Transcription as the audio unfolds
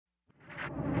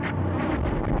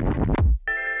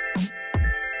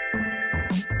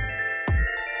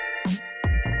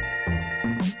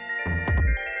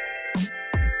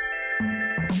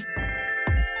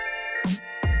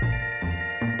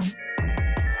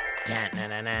We have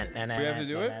to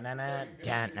do it?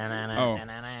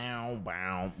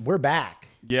 Oh. We're back.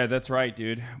 Yeah, that's right,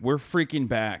 dude. We're freaking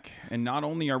back. And not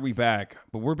only are we back,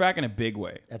 but we're back in a big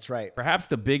way. That's right. Perhaps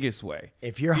the biggest way.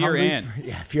 If you're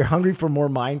hungry for more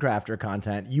Minecrafter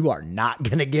content, you are not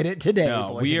gonna get it today. No,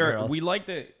 boys and girls. we like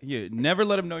to never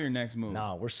let them know your next move.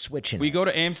 No, we're switching. We go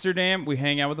to Amsterdam, we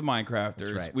hang out with the Minecrafters.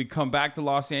 That's right. We come back to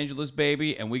Los Angeles,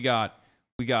 baby, and we got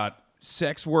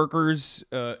sex workers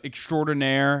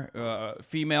extraordinaire,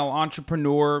 female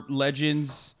entrepreneur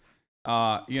legends,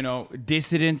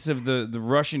 dissidents of the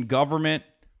Russian government.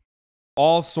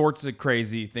 All sorts of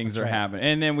crazy things are happening.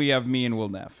 And then we have me and Will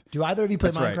Neff. Do either of you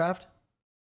play That's Minecraft? right.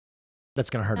 That's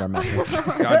going to hurt our metrics.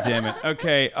 God damn it.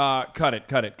 Okay, cut it.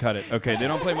 Okay, they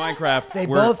don't play Minecraft. They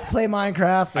both play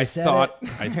Minecraft. I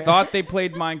thought they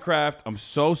played Minecraft. I'm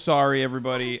so sorry,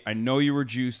 everybody. I know you were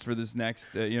juiced for this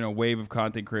next wave of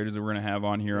content creators that we're going to have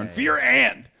on here on Fear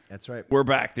and. That's right. We're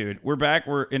back, dude. We're back.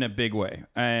 We're in a big way.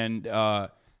 And for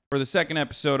the second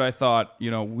episode, I thought,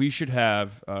 we should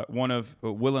have one of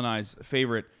Will and I's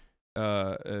favorite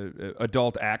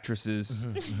adult actresses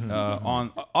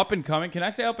on up and coming. Can I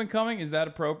say up and coming? Is that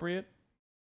appropriate?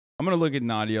 I'm gonna look at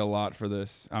Nadia a lot for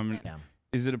this.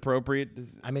 Is it appropriate?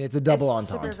 It's a double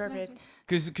entendre.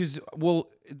 Because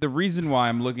the reason why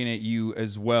I'm looking at you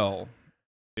as well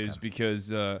is because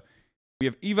we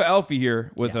have Eva Elfie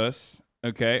here with us.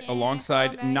 Okay,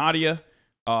 alongside hello, Nadia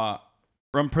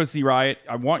from Pussy Riot.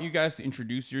 I want you guys to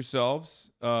introduce yourselves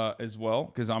as well,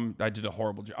 because I did a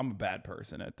horrible job. I'm a bad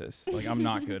person at this. Like, I'm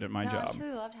not good at my job. I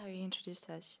actually loved how you introduced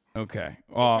us. Okay.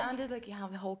 It sounded like you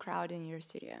have the whole crowd in your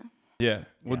studio. Yeah.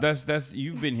 Well, that's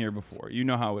you've been here before. You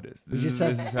know how it is. We just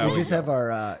have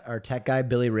our tech guy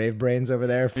Billy Ravebrains over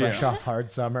there, fresh off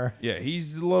Hard Summer. Yeah,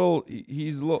 he's a little.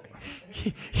 He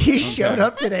showed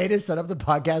up today to set up the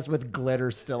podcast with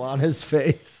glitter still on his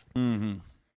face. Mm-hmm.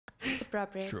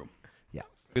 Appropriate. True. Yeah.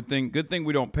 Good thing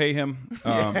we don't pay him.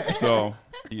 So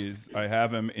I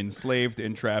have him enslaved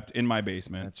and trapped in my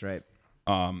basement. That's right.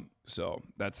 So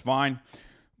that's fine.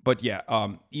 But yeah,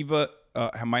 Eva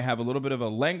might have a little bit of a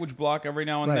language block every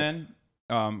now and then,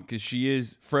 because she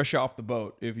is fresh off the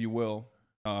boat, if you will,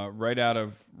 right out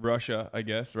of Russia, I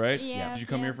guess, right? Yeah. Did you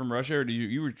come here from Russia, or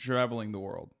you were traveling the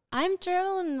world? I'm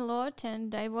traveling a lot,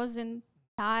 and I was in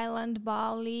Thailand,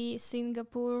 Bali,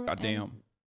 Singapore, Goddamn.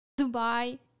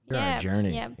 Dubai. You're on a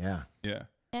journey. Yeah.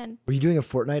 And were you doing a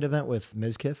Fortnite event with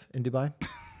Ms. Kiff in Dubai?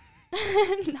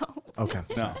 no. Okay.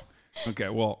 No. Okay.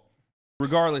 Well,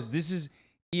 regardless, this is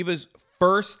Eva's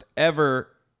first ever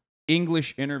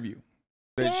English interview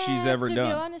that she's ever done. To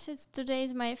be honest, today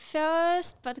is my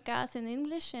first podcast in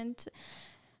English, and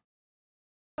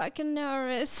fucking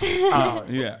nervous. Oh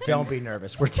yeah. Don't be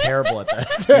nervous. We're terrible at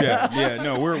this. yeah.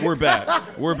 No, we're bad.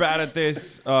 We're bad at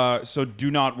this. So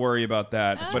do not worry about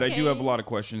that. Okay. But I do have a lot of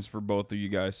questions for both of you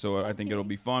guys, so I think it'll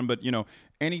be fun. But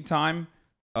anytime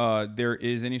there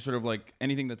is any sort of like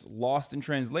anything that's lost in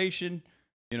translation,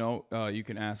 you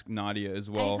can ask Nadia as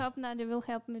well. I hope Nadia will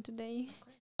help me today.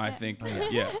 I think,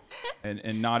 yeah.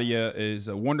 And Nadia is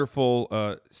a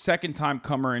wonderful second-time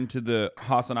comer into the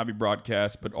Hasan Abi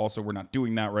broadcast, but also we're not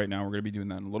doing that right now. We're going to be doing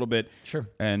that in a little bit. Sure.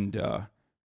 And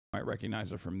might recognize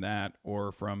her from that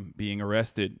or from being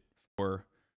arrested for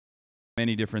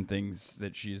many different things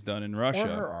that she's done in Russia.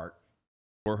 Or her art.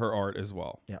 Or her art as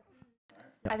well. Yeah.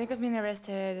 I think I've been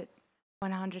arrested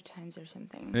 100 times or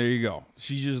something. There you go.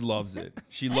 She just loves it.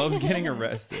 She loves getting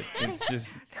arrested. It's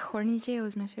just... The horny jail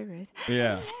is my favorite.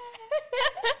 Yeah.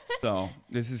 So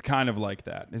this is kind of like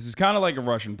that. This is kind of like a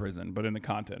Russian prison, but in the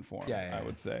content form, I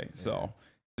would say. Yeah. So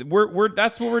we're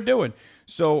that's what we're doing.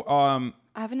 So I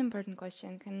have an important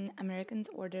question. Can Americans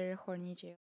order horny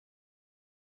jail?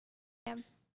 Yeah.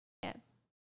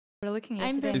 We're looking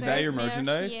yesterday. Is that your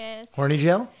merchandise? Yes. Horny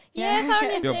jail? Yeah,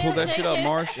 horny jail. Yo, pull that shit up,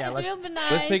 Marsh. Yeah,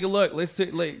 let's take a look. Let's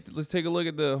take a look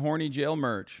at the horny jail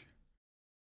merch.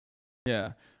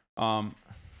 Yeah.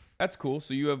 That's cool.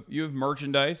 So you have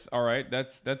merchandise. All right.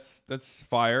 That's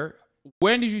fire.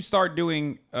 When did you start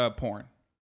doing porn?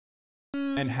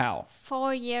 And how?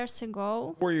 4 years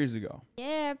ago. 4 years ago.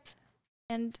 Yep.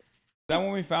 And is that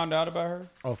when we found out about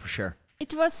her? Oh, for sure.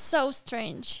 It was so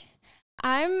strange.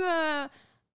 I'm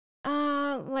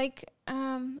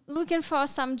looking for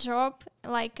some job,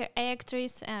 like an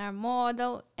actress and a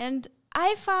model, and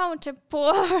I found a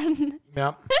porn.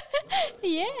 Yeah.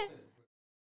 Yeah.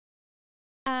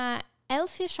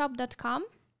 Elfieshop.com,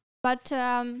 but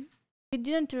we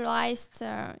didn't realize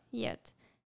yet.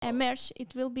 Merch,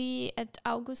 it will be at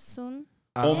August soon.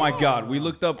 Oh my God. We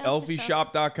looked up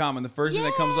Elfieshop. elfieshop.com, and the first thing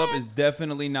that comes up is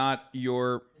definitely not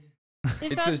your...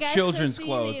 It says children's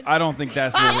clothes. I don't think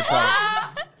that's what we're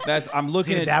talking. I'm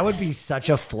looking Dude, at that would be such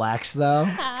a flex, though.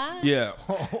 yeah.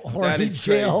 Horny is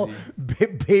jail,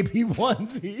 crazy. baby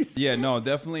onesies. Yeah, no,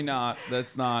 definitely not.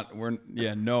 That's not.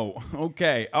 No.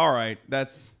 Okay, all right.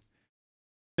 That's.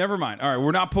 Never mind. All right,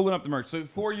 we're not pulling up the merch. So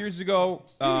 4 years ago,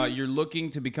 you're looking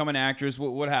to become an actress.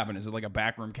 What happened? Is it like a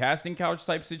backroom casting couch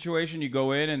type situation? You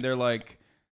go in and they're like,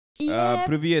 Yeah,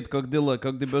 "Привет, как дела?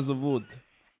 Как тебя зовут?"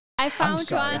 I found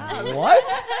Sorry, one.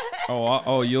 what?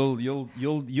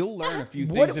 You'll learn a few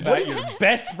things about your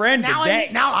best friend today.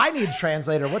 Now I need a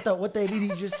translator. What did he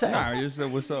just say? Nah, I just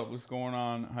said, "What's up? What's going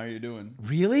on? How you doing?"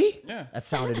 Really? Yeah. That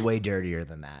sounded way dirtier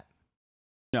than that.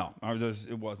 No,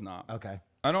 it was not. Okay.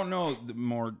 I don't know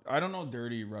I don't know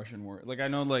dirty Russian word. Like I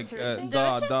know like Seriously?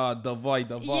 davai.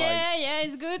 Yeah,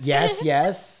 it's good. Yes,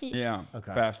 yes. Yeah.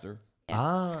 Okay. Faster.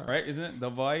 Ah. Right? Isn't it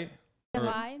davai?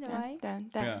 Давай.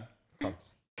 Yeah.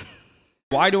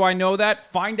 Why do I know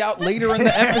that? Find out later in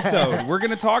the episode. We're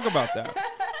gonna talk about that.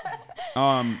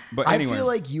 But anyway. I feel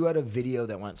like you had a video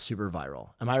that went super viral.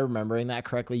 Am I remembering that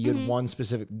correctly? You had one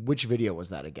specific. Which video was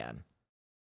that again?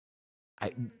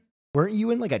 Weren't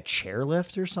you in like a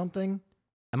chairlift or something?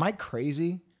 Am I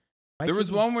crazy? There was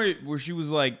one where she was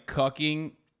like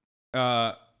cucking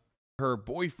her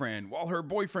boyfriend while her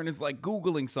boyfriend is like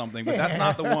Googling something, but that's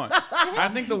not the one. I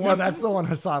think the one. No, that's the one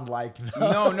Hasan liked.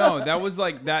 Though. No, that was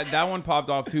like that one popped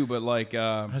off too, but like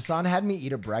Hasan had me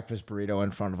eat a breakfast burrito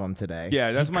in front of him today.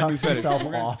 yeah, that's my new cucks fetish. himself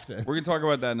We're gonna often. talk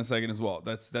about that in a second as well.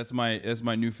 That's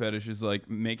my new fetish is like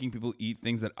making people eat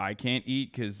things that I can't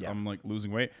eat because I'm like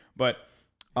losing weight. But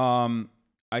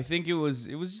I think it was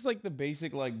just like the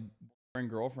basic like boyfriend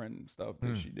girlfriend stuff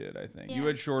that she did. I think you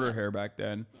had shorter hair back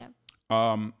then.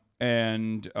 Yeah.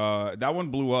 And that one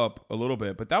blew up a little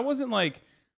bit, but that wasn't like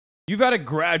you've had a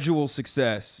gradual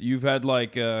success. You've had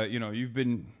like you've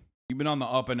been on the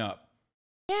up and up.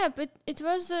 Yeah, but it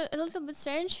was a little bit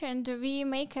strange, and we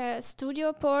make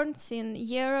studio porns in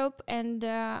Europe, and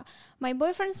my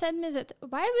boyfriend said me that,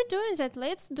 why are we doing that?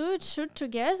 Let's shoot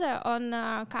together on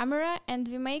camera, and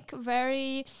we make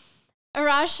very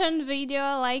Russian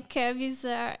video, like with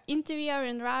interviewer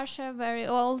in Russia, very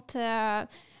old, I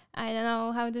don't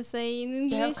know how to say in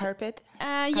English. You have carpet?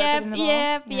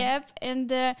 Yep.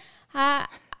 And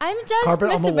I'm just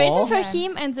Carpet on the masturbation wall? for Yeah.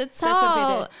 him, and that's That's what we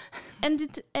all. did. And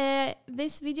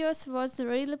this videos was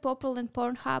really popular in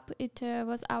Pornhub. It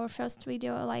was our first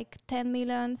video, like 10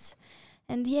 millions.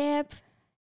 And yep.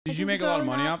 Did it you is make a lot of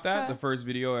going money up off that? for- The first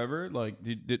video ever? Like,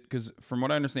 because from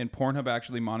what I understand, Pornhub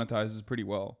actually monetizes pretty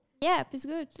well. Yep, it's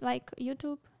good. Like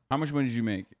YouTube. How much money did you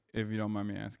make, if you don't mind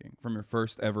me asking, from your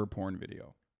first ever porn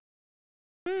video?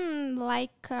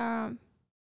 Like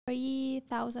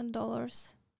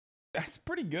 $3,000 That's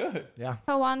pretty good. Yeah.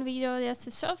 for one video. Yes,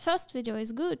 the first video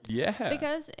is good. Yeah.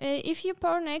 Because if you're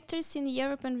porn actress in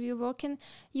Europe and you're working,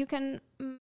 you can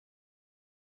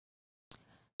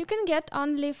get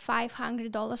only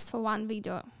 $500 for one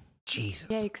video. Jesus.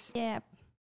 Yikes. Yeah.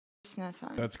 It's not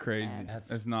fun. That's crazy. Yeah.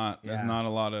 That's not a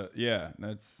lot of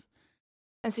that's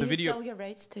And so the you video- sell your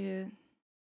rights to...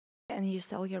 And you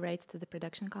sell your rights to the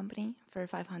production company for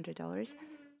 $500.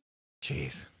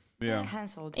 Jeez. yeah.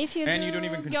 Cancelled. If you And do you don't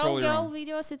even control your girl own.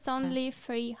 videos, it's only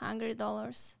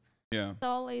 $300. Yeah.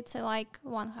 So it's like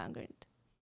 100.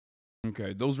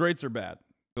 Okay. Those rates are bad.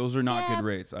 Those are not Yep. good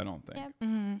rates, I don't think. Yep.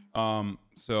 Mm-hmm.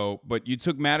 But you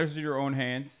took matters in your own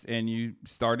hands and you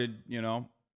started,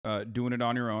 doing it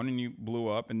on your own and you blew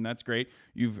up and that's great.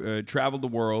 You've traveled the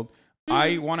world.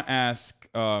 I want to ask,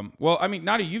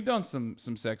 Nadia, you've done some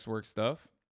sex work stuff.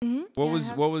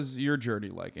 Mm-hmm. What was your journey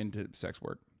like into sex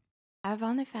work? I have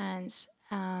OnlyFans.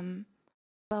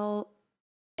 Well,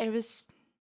 it was...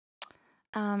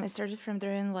 it started from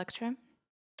Dorian Electra.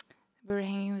 We were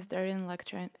hanging with Dorian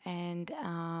Electra, and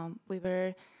we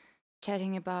were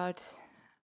chatting about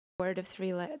word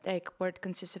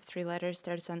consists of 3 letters,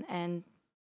 starts on N,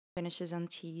 finishes on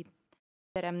T,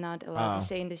 that I'm not allowed to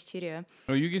say in the studio.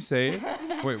 Oh, you can say it.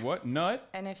 Wait, what? Nut?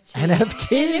 NFT.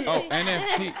 NFT? Oh,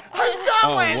 NFT.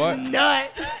 Hasan went what?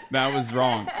 nut. That was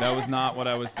wrong. That was not what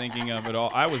I was thinking of at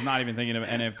all. I was not even thinking of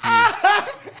NFT.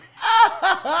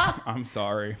 I'm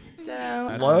sorry. So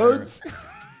That's Loads?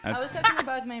 I was talking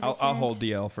about my recent, I'll hold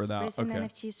DL for that. recent Okay.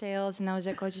 NFT sales, and I was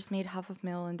like, I just made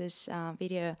 $500,000 in this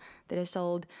video that I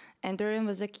sold. And Dorian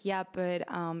was like, yeah, but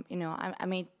I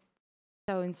made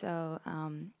so-and-so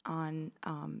on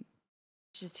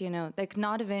just, like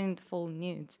not even full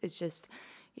nudes. It's just,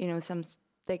 some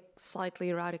like slightly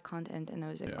erotic content. And I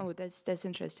was like, oh, that's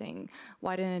interesting.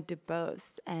 Why didn't I do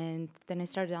both? And then I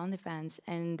started OnlyFans,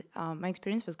 and my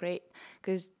experience was great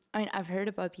because I mean, I've heard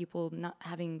about people not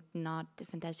having the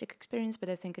fantastic experience, but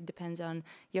I think it depends on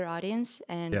your audience.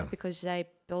 And because I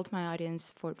built my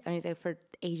audience for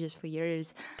ages, for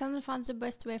years. OnlyFans the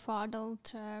best way for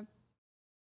adult.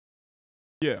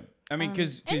 Yeah, I mean,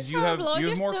 because you have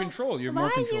more control. You have more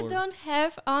control. Why you don't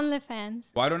have OnlyFans?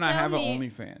 Why don't I have an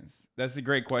OnlyFans? That's a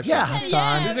great question. Yeah,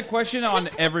 Hasan. This is a question on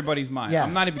everybody's mind.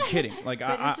 I'm not even kidding. Like,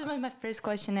 this is my first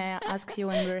question I asked you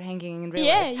when we were hanging in real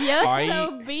Yeah, life. you're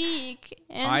so big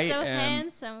and so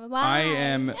handsome. Wow. I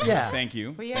am. Yeah. Thank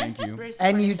you. Thank you.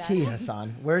 NUT,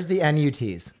 Hasan. Where's the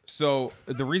NUTs? So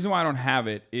the reason why I don't have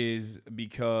it is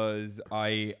because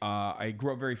I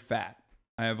grew up very fat.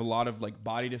 I have a lot of like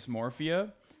body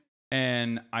dysmorphia,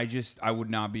 and I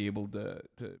would not be able to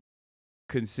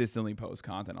consistently post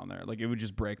content on there. Like, it would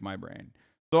just break my brain.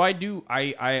 So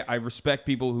I respect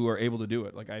people who are able to do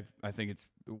it. Like, I think it's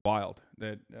wild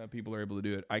that people are able to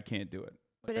do it. I can't do it.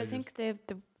 But I think the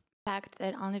fact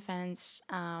that OnlyFans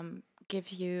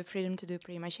gives you freedom to do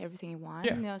pretty much everything you want.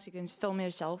 Yeah. You know, so you can film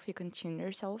yourself, you can tune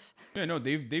yourself. Yeah, no,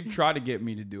 they've tried to get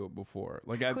me to do it before.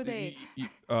 Like,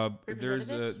 there's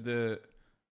the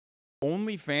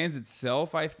OnlyFans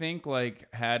itself, I think,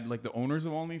 like, had like the owners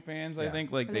of OnlyFans, I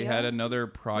think, like, they had another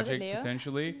project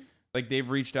potentially. Like, they've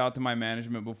reached out to my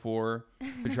management before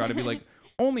to try to be like,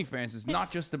 OnlyFans is not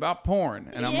just about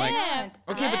porn. And I'm like,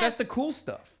 okay, but that's the cool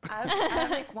stuff. I have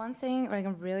like one thing, like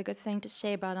a really good thing to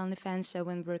say about OnlyFans. So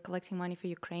when we were collecting money for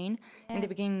Ukraine in the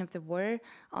beginning of the war,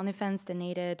 OnlyFans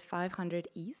donated 500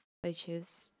 ETH, which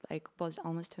is like was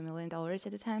almost $2 million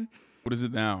at the time. What is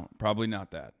it now? Probably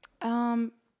not that.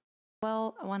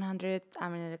 Well, 100. I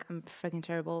mean, like, I'm freaking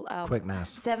terrible. Quick math.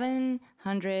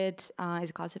 700 is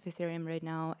the cost of Ethereum right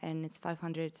now, and it's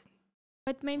 500.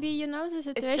 But maybe you know the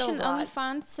situation.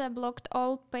 OnlyFans blocked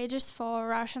all pages for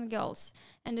Russian girls,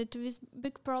 and it was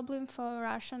big problem for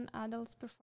Russian adult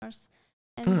performers.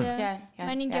 And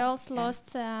many girls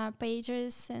lost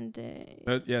pages, and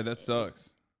that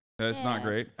sucks. That's not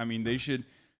great. I mean, they should.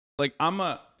 Like, I'm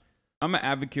an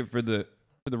advocate for the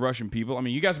Russian people. I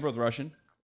mean, you guys are both Russian.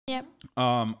 Yep.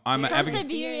 I'm an from advocate.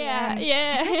 Siberia.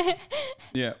 Yeah.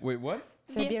 Yeah. Wait, what?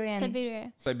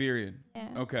 Siberian. Siberian. Yeah.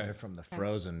 Okay. They're from the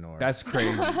frozen north. That's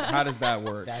crazy. How does that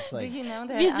work? That's like, do you know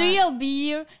that? With real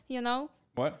beer, you know.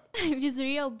 What? With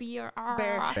real beer.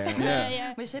 Bear.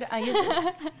 Yeah. We should.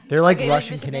 They're like okay,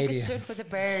 Russian we should Canadians. make a shoot with a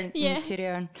bear in the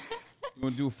studio. You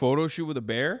want to do a photo shoot with a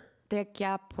bear? Like,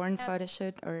 porn photo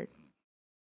shoot or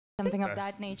something of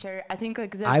that nature. I think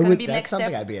like that's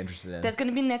something I'd be interested in. That's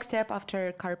gonna be next step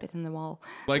after carpet in the wall.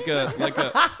 Like a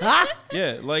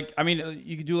yeah, like, I mean,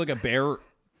 you could do like a bear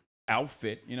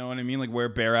outfit, you know what I mean? Like, wear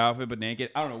bear outfit but naked.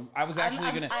 I don't know. I was actually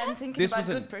I'm thinking about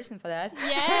a good person for that.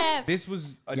 Yeah. This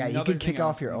was you could kick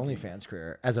off your OnlyFans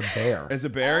career as a bear. As a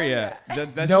bear, yeah.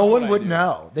 That's no one would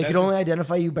know. They could only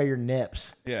identify you by your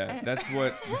nips. Yeah, that's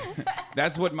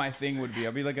what my thing would be.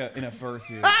 I'll be like in a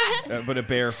fursuit, but a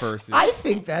bear fursuit. I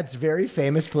think that's very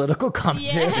famous political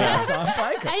commentary.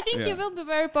 Piker. I think you will be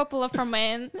very popular for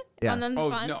men on OnlyFans.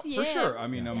 Oh no, for sure. I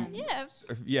mean,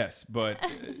 yes, but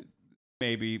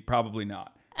maybe, probably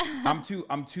not. I'm too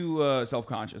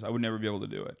self-conscious. I would never be able to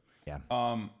do it. Yeah.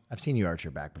 I've seen you arch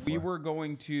your back before. We were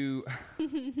going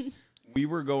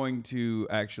to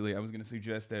actually. I was going to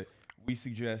suggest that we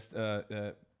suggest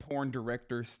porn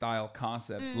director style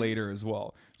concepts later as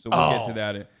well. So we'll get to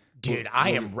that. Dude,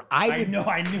 I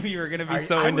knew you were gonna be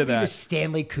so into I would that. be the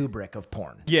Stanley Kubrick of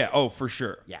porn. Yeah. Oh, for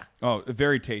sure. Yeah. Oh,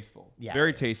 very tasteful. Yeah.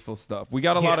 Very tasteful stuff. We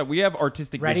got we have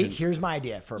artistic Ready? vision. Here's my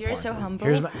idea for You're porn. so humble.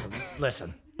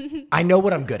 Listen. I know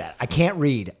what I'm good at. I can't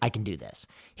read. I can do this.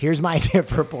 Here's my idea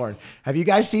for porn. Have you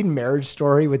guys seen Marriage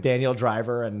Story with Daniel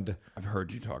Driver and? I've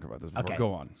heard you talk about this before. Okay.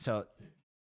 Go on. So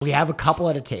we have a couple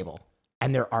at a table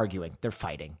and they're arguing. They're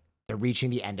fighting. They're reaching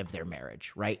the end of their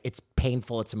marriage, right? It's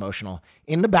painful. It's emotional.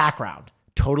 In the background,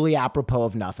 totally apropos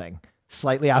of nothing,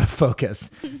 slightly out of focus,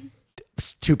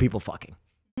 two people fucking.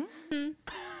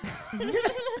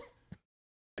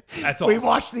 That's all. We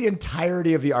watched the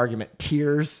entirety of the argument.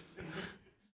 Tears.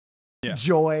 Yeah.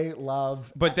 Joy,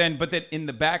 love. But then in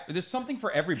the back, there's something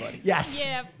for everybody. Yes.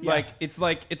 Yeah. Like it's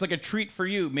like a treat for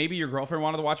you. Maybe your girlfriend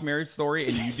wanted to watch Marriage Story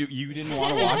and you didn't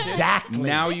want to watch it. Exactly.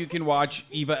 Now you can watch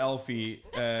Eva Elfie,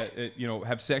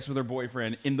 have sex with her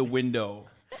boyfriend in the window,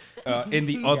 in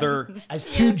the other. As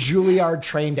two Juilliard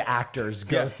trained actors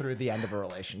go through the end of a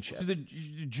relationship. The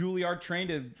Juilliard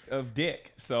trained of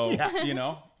dick. So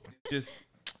just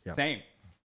same.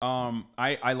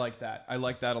 I like that. I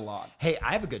like that a lot. Hey,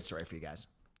 I have a good story for you guys.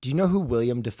 Do you know who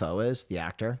William Dafoe is, the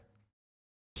actor?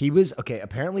 He was,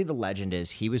 apparently the legend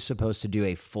is he was supposed to do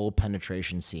a full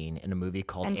penetration scene in a movie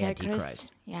called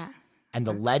Antichrist. Yeah. And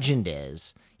the legend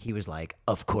is he was like,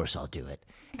 of course I'll do it.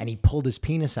 And he pulled his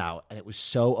penis out, and it was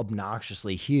so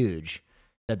obnoxiously huge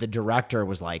that the director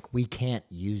was like, we can't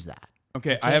use that.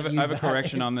 Okay, I have a that.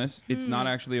 correction on this. It's not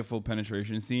actually a full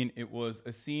penetration scene. It was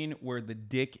a scene where the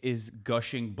dick is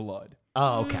gushing blood.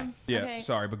 Oh, okay. Yeah, Okay.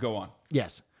 sorry, but go on.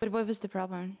 Yes. But what was the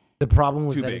problem? The problem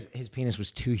was Too that big. his penis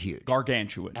was too huge.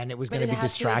 Gargantuan. And it was But going to be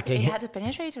distracting. It had to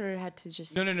penetrate, or it had to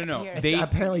just No. appear? It's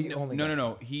apparently only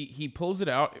No. He pulls it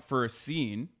out for a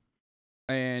scene,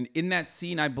 and in that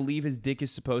scene, I believe his dick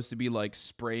is supposed to be like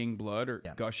spraying blood or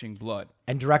gushing blood.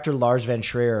 And director Lars von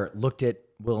Trier looked at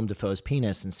Willem Dafoe's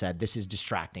penis and said, this is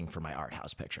distracting for my art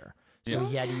house picture. So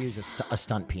he had to use a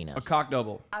stunt penis. A cock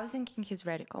double. I was thinking he's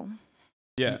radical.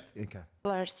 Yeah. Okay.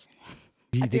 Lars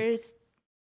Do you think appears.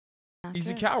 He's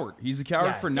a coward. He's a coward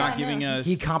Yeah. for not giving us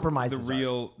he compromised the his art.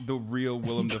 real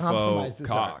Willem Dafoe compromised his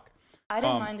art. cock. I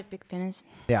don't mind a big penis.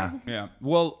 Yeah. Yeah.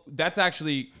 Well, that's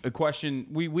actually a question.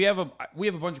 We have a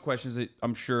bunch of questions that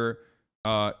I'm sure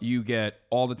you get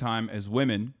all the time as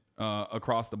women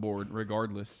across the board,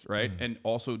 regardless, right? And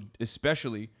also,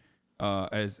 especially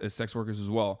as sex workers as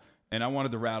well. And I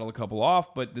wanted to rattle a couple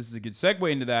off, but this is a good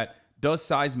segue into that. Does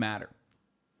size matter?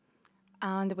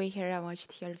 On the way here, I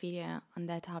watched your video on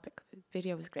that topic. The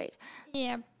video was great.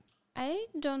 Yeah, I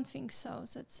don't think so.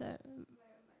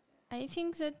 I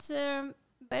think that's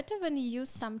better when you use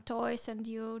some toys and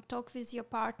you talk with your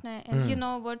partner and you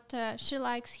know what she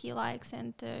likes, he likes,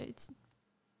 and it's.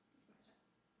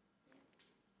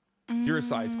 You're a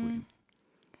size queen.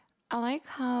 I like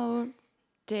how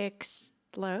dicks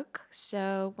look.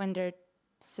 So when they're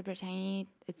super tiny,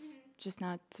 it's just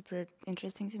not super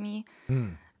interesting to me.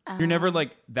 You're never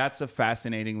like, that's a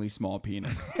fascinatingly small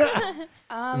penis.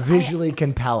 Visually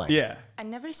compelling. Yeah. I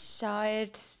never saw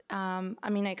it. I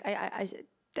mean, like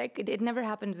like it never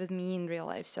happened with me in real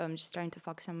life. So I'm just trying to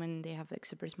fuck someone and they have like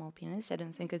super small penis. I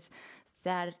don't think it's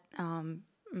that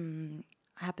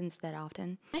happens that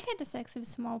often. I had a sex with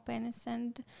small penis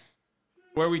and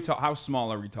What are we how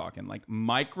small are we talking? Like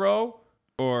micro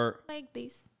or like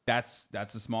this. that's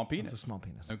a small penis? It's a small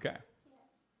penis. Okay.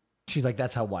 She's like,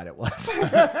 that's how wide it was.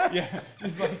 Yeah.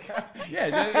 Just like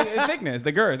the thickness,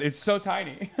 the girth. It's so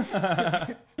tiny.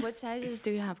 What sizes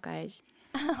do you have, guys?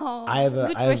 Oh, I have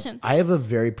good question. I have a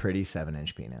very pretty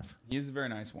 7-inch penis. He is a very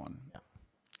nice one.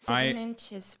 7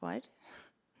 inches, what?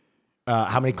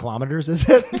 How many kilometers is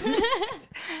it?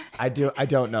 I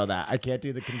don't know that. I can't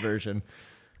do the conversion.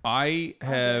 I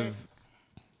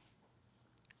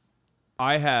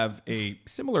have a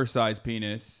similar size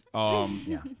penis.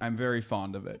 I'm very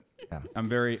fond of it. Yeah. I'm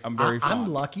very fond. I'm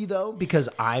lucky though because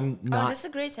I'm Oh, not. that's a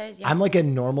great size. Yeah. I'm like a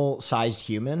normal sized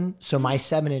human, so my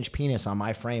 7-inch penis on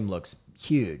my frame looks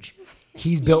huge.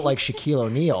 He's built like Shaquille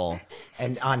O'Neal,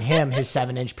 and on him, his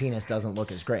 7-inch penis doesn't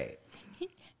look as great.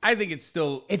 I think it's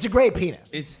still It's a great penis.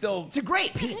 it's a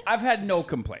great penis. I've had no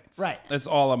complaints. Right. That's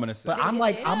all I'm gonna say. But I'm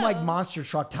like monster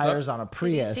truck tires on a Did you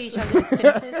Prius. see each other's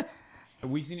penises? Have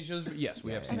we seen each other's? Yes,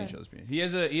 we have seen each other's penis. He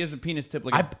has a penis tip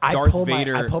like I a Darth pull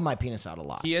Vader. I pull my penis out a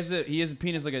lot. He has a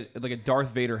penis like a Darth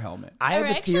Vader helmet. I have a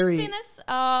Erection theory. penis,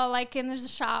 like in the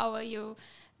shower, you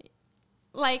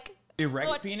like. Erect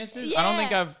What? penises?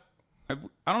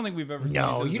 I don't think we've ever seen No, each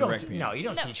other's you don't. erect See, penis. no, you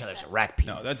don't see each other's erect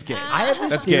penis. No, that's gay. I have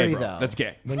this That's theory gay, bro. though. That's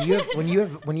gay. When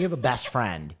you have a best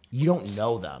friend, you don't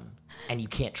know them and you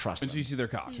can't trust them Until you see their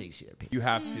cock. until you see their penis. You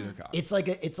have to see their cock. It's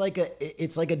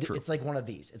like one of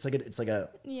these. It's like a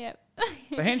Yeah.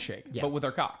 It's a handshake, Yeah. but with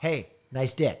our cock. hey,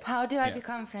 nice dick. How do I Yeah.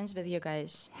 become friends with you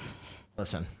guys?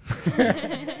 Listen.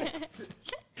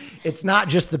 It's not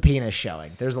just the penis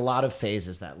showing. There's a lot of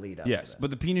phases that lead up. Yes, to this. but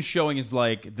the penis showing is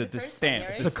like the first stamp. one,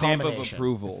 It's right? the the stamp of culmination.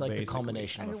 approval. It's like basically. the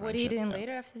culmination Okay, of a what are you friendship. doing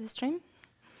later after the stream?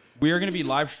 We are going to be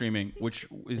live streaming, which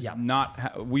is Yeah.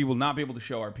 we will not be able to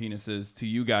show our penises to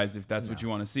you guys if that's what you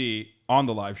want to see on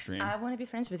the live stream. I want to be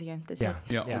friends with you. That's Yeah. it.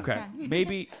 Yeah, Yeah. okay.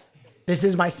 Maybe This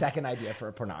is my second idea for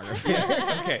a pornography.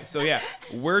 okay, so yeah,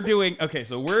 we're doing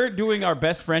our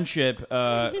best friendship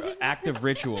active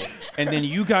ritual, and then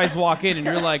you guys walk in and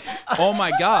you're like, oh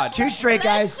my god, Two straight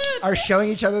guys shoot. are showing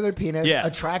each other their penis. Yeah.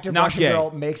 Attractive Not Russian gay.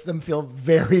 girl makes them feel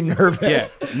very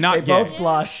nervous. Yeah, not they gay. both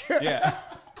blush. yeah.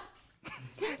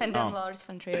 And then Lars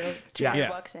von Trier Yeah.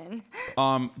 walks in.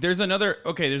 There's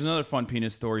another fun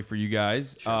penis story for you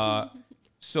guys.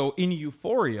 So in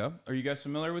Euphoria, are you guys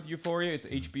familiar with Euphoria? It's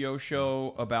an HBO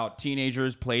show about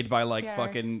teenagers played by like Yeah.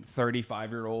 fucking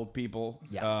 35-year-old people.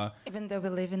 Yeah. Even though we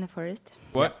live in the forest.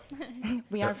 What?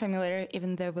 We are familiar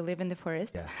even though we live in the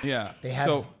forest. Yeah. Yeah. They have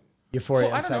So Euphoria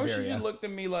well, I in don't know. She Siberia. just looked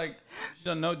at me like she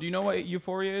doesn't know. Do you know what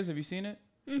Euphoria is? Have you seen it?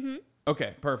 Mm-hmm.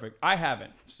 Okay, perfect. I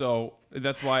haven't, so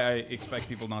that's why I expect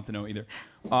people not to know either.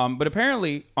 But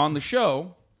apparently on the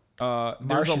show, Marsh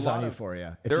there's is a lot on of,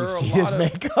 Euphoria. If there you've are a seen lot his of-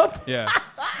 makeup, Yeah,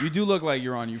 you do look like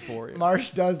you're on Euphoria.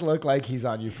 Marsh does look like he's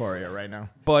on Euphoria right now.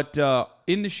 But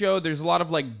in the show, there's a lot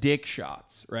of like dick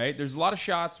shots, right? There's a lot of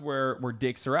shots where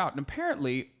dicks are out, and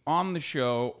apparently on the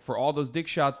show for all those dick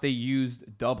shots, they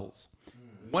used doubles.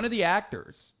 One of the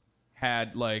actors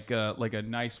had like a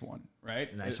nice one,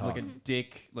 right? Nice like a hog.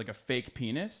 dick, like a fake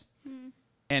penis.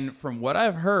 And from what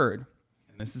I've heard,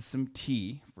 and this is some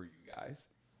tea for you guys,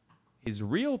 his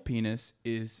real penis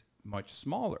is much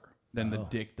smaller than the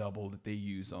dick double that they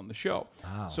use on the show.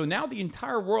 Wow. So now the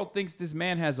entire world thinks this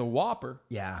man has a whopper,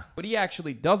 Yeah. but he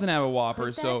actually doesn't have a whopper.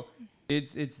 Who's So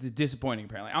it's disappointing.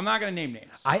 Apparently, I'm not gonna name names.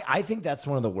 I think that's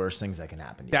one of the worst things that can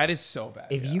happen to you. That is so bad.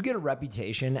 If you get a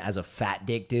reputation as a fat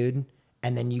dick dude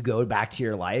and then you go back to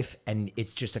your life and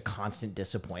it's just a constant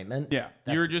disappointment. yeah,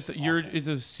 that's awful. it's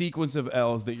a sequence of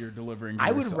L's that you're delivering. To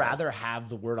I would yourself. rather have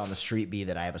the word on the street be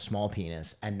that I have a small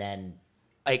penis and then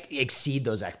like exceed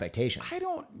those expectations. I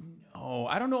don't know.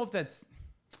 I don't know if that's.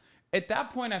 At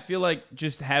that point, I feel like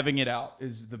just having it out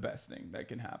is the best thing that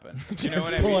can happen. You know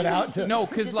what I pull mean? it out to No,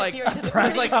 because Just like, appear to the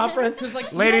press like conference. 'cause, like,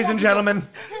 you Ladies don't and want gentlemen,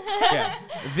 yeah,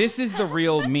 this is the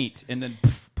real meat, and then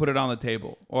put it on the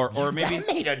table, or maybe. that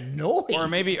made a noise. Or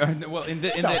maybe, well, in the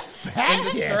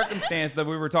fat dick. circumstance that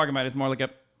we were talking about, it's more like a,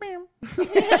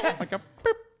 like a.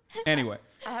 Boop. Anyway,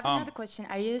 I have another question.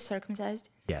 Are you circumcised?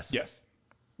 Yes. yes,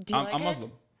 Do you I'm, like I'm it?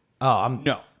 Muslim. Oh, I'm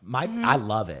No, I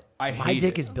love it. I My hate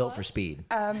dick it. is built for speed.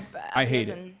 I hate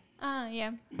it. Listen,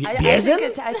 Yeah. I Biesen? think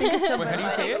it's so Wait, how do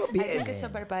you say it? barbaric. I think it's so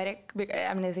barbaric.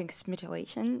 I mean, I think it's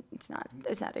mutilation. It's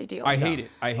not ideal. I hate it.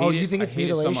 I hate it. Oh, you think I it's hate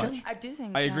it so mutilation? much. I do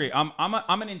think. I yeah. agree. I'm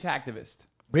an intactivist.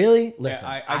 Really? Yeah, Listen,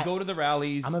 I go to the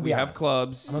rallies. I'm gonna We be have honest.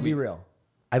 clubs. I'm gonna be real.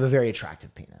 I have a very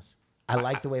attractive penis. I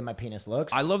like the way my penis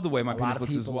looks. I love the way my a penis lot of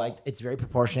looks people as well. like it's very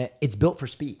proportionate. It's built for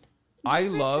speed. I you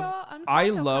prefer love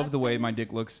uncut the or way my penis?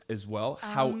 dick looks as well. I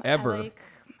However, like-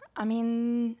 I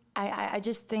mean, I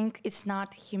just think it's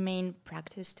not humane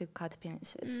practice to cut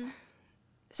penises.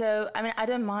 So, I mean, I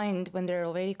don't mind when they're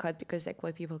already cut because, like,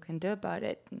 what people can do about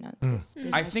it. You know, there's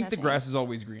pretty I much think the nothing. grass is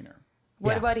always greener.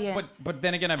 What Yeah. about you? But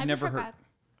then again, I've I never prefer heard. cut.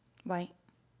 Why?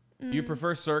 Do you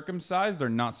prefer circumcised or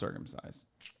not circumcised?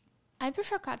 I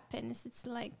prefer cut penis. It's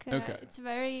like Okay. it's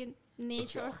very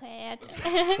nature head.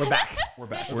 We're back. We're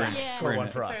back. We're We're back. in it. Yeah. Score We're in one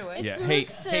it. for us. It Yeah. Hey,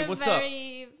 looks, hey, what's up?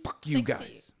 very Fuck you sexy.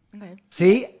 guys. Okay.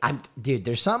 See, dude.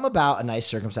 There's something about a nice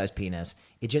circumcised penis.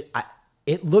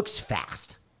 It looks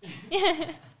fast.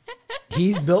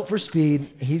 He's built for speed.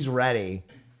 He's ready.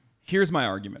 Here's my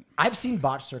argument. I've seen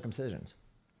botched circumcisions.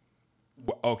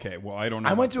 Okay, well, I don't know.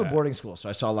 I went about to a that. boarding school, so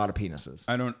I saw a lot of penises.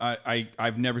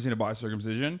 I've never seen a botched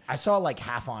circumcision. I saw like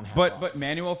half on, half But off. but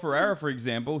Manuel Ferreira, for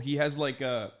example, he has like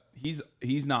a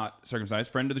he's not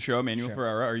circumcised. Friend of the show, Manuel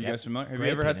Ferreira. Are you Yep. guys familiar? Have Great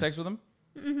you ever had penis. sex with him?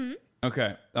 Mm-hmm.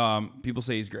 Okay. People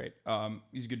say he's great.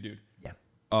 He's a good dude. Yeah.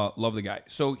 Love the guy.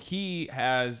 So he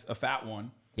has a fat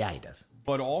one, Yeah, he does.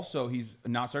 but also he's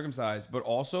not circumcised. But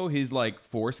also his like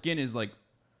foreskin is like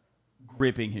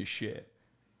gripping his shit.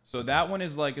 So that one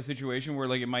is like a situation where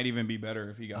like it might even be better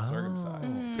if he got circumcised.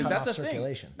 It's Because cut that's off a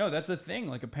circulation. thing. No, that's a thing.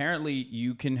 Like apparently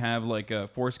you can have like a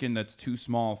foreskin that's too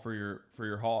small for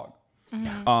your hog.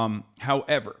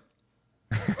 However,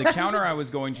 the counter I was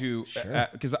going to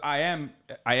because I am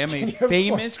a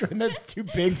famous That's too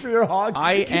big for your hog.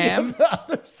 I Can you am- have the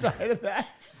other side of that.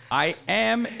 I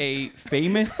am a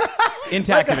famous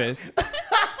intactivist.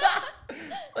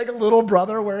 Like a little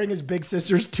brother wearing his big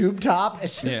sister's tube top.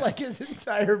 It's just Yeah. like his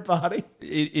entire body.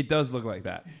 It does look like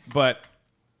that, but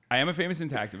I am a famous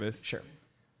intactivist. Sure.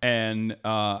 And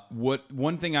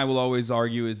one thing I will always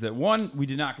argue is that one, we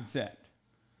did not consent.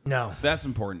 No. That's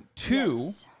important.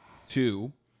 Yes.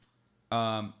 Two,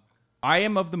 I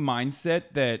am of the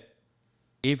mindset that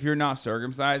if you're not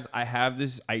circumcised, I have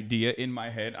this idea in my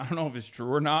head. I don't know if it's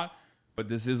true or not, but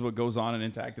this is what goes on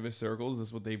in intactivist circles. This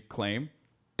is what they claim,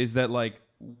 is that like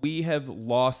we have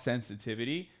lost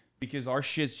sensitivity because our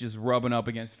shit's just rubbing up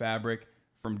against fabric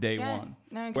from day Yeah. one.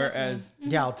 No, exactly. Whereas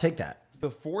Yeah, I'll take that. the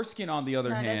foreskin, on the other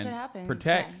No, that's hand, what happens,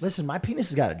 protects. Listen, my penis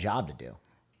has got a job to do.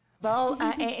 Well,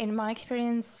 in my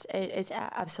experience, it's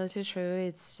absolutely true.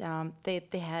 It's the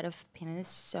head of penis is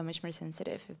so much more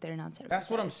sensitive if they're not circumcised.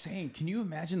 That's what I'm saying. Can you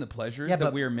imagine the pleasures Yeah, that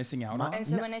but we are missing out on? And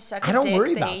so No, when I suck I a don't dick,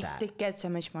 worry they, about that. they get so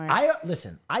much more.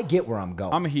 Listen, I get where I'm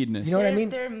going. I'm a hedonist. You know what I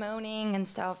mean? They're moaning and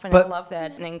stuff, and But- I love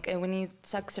that. And when you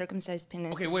suck circumcised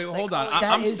penis, Okay, it's wait, just hold like, on. oh,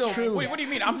 That I'm is still. true. Wait, what do you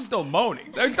mean? I'm still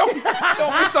moaning.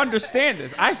 Don't misunderstand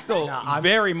this. I still No,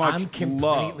 very much I'm love.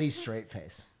 completely straight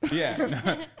faced.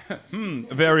 Yeah.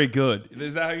 Very good.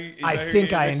 Is that how you? I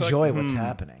think I enjoy what's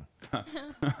happening.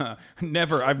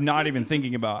 Never. I'm not even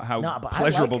thinking about how No, but I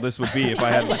pleasurable like it. this would be if I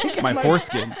had my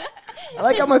foreskin. I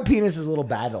like how my penis is a little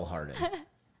battle-hardened.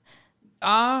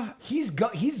 He's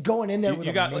He's going in there with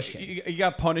you a got mission. you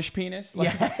got punish penis.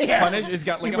 Like, Yeah. Punish. It's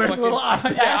got like He a wears a fucking little eye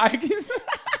patch. yeah. I can,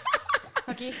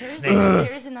 Okay,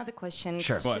 here's another question.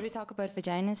 Sure. Should What? we talk about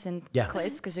vaginas and Yeah.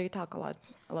 clits? Because we talk a lot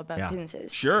about Yeah.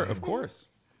 penises. sure, of course.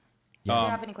 Do you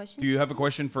have any questions? Do you have a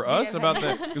question for you us have about any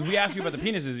this? Because we asked you about the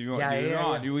penises. If you want, Yeah, if you yeah,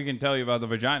 want, yeah. we can tell you about the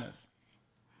vaginas.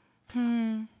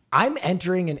 I'm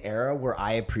entering an era where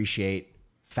I appreciate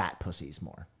fat pussies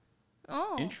more.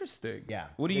 Oh. Interesting. Yeah.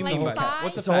 What do you Like mean by that? thighs?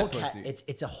 What's a It's a whole fat pussy?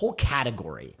 it's a whole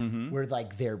category where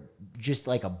like they're just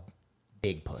like a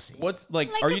big pussy. What's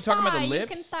like? Like Are a you talking about thigh, the You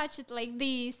can lips? touch it like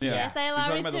this. Yeah. Yes, I You're love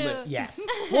talking it about the too. lips. Yes.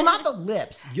 Well, not the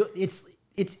lips.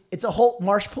 It's a whole.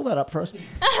 Marsh, pull that up for us.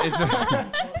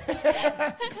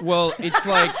 Well, it's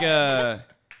like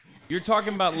you're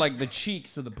talking about like the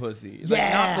cheeks of the pussy,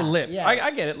 like, not the Yeah, lips. yeah.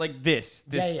 I get it. Like this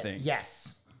thing.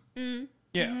 Yes.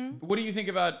 Yeah. What do you think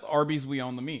about Arby's? We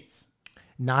own the meats.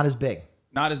 Not as big.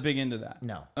 Not as big into that.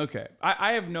 No. Okay.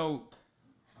 I have no.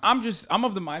 I'm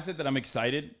of the mindset that I'm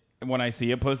excited when I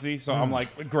see a pussy, so I'm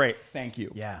like, great, thank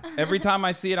you. Yeah. Every time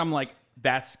I see it, I'm like,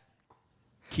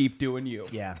 keep doing you.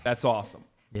 Yeah. That's awesome.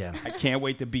 Yeah. I can't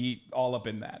wait to be all up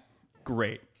in that.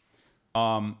 Great.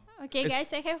 Okay,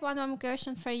 guys, I have one more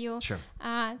question for you. Sure.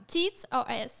 Tits or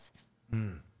ass?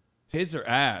 Tits or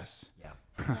ass? Yeah.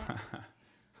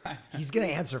 He's gonna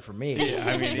answer for me.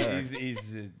 I mean,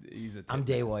 he's a tit I'm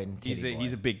day one.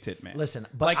 He's a big tit man. Listen,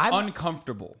 but like I'm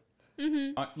uncomfortable.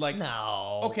 Like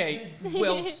no. okay,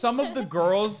 well, some of the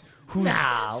girls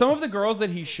that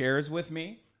he shares with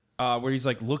me, where he's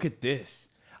like, look at this.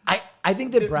 I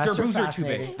think the breasts their are boobs are too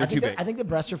fascinating. big. They're too big. I think the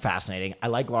breasts are fascinating. I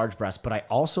like large breasts, but I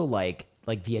also like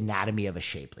the anatomy of a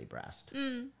shapely breast.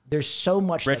 There's so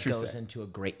much that Retroussé. goes into a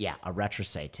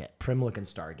retroussé tit, prim looking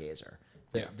stargazer,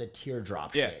 the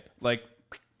teardrop Yeah, shape. like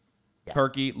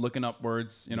perky, looking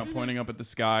upwards, pointing up at the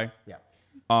sky. Yeah.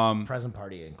 Present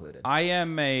party included. I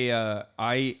am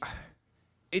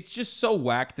it's just so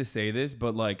whack to say this,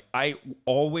 but like I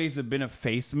always have been a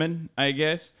faceman, I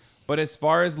guess. But as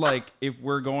far as like if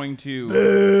we're going to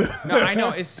no, I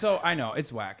know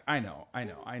it's whack. I know.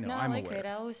 No, I'm I like aware. it.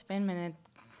 I always spend a minute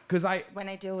Because when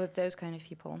I deal with those kind of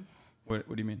people. what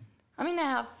do you mean? I mean, I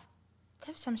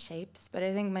have some shapes, but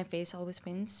I think my face always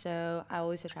wins. So I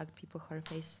always attract people who are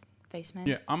face men.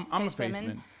 Yeah, I'm a Face face women.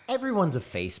 man. Everyone's a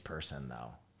face person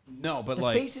though. No, but The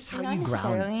like face is how Not you ground.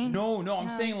 necessarily. no,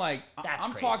 I'm saying like That's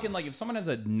I'm crazy. talking like if someone has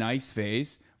a nice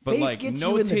face, but Face like gets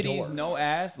no you in the titties, door. no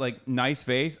ass, like nice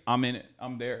face, I'm in it.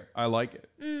 I'm there. I like it.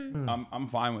 I'm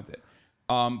fine with it.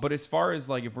 But as far as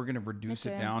like if we're gonna reduce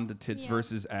it Okay. down to tits Yeah.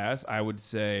 versus ass, I would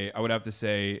have to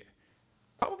say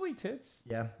probably tits.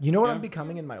 Yeah. You know what Yeah. I'm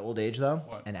becoming in my old age though?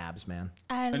 What? An abs man.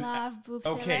 I love boobs. I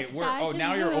Okay, love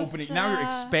now you're boobs. opening. Now you're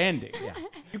expanding.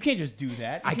 You can't just do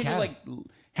that. You I can't can. just like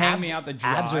hang me out the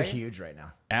dry. Abs are huge right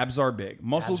now. Abs are big.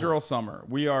 Muscle Abs are- Girl Summer.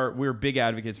 We're big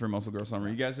advocates for Muscle Girl Summer.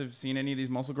 You guys have seen any of these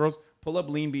Muscle Girls? Pull up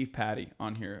lean beef patty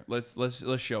on here. Let's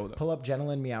show them. Pull up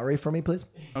Jenilyn Meowry for me, please.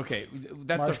 Okay,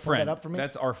 that's Marsh, a pull friend. that up for me.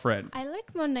 That's our friend. I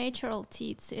like more natural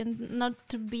tits and not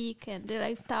too big and they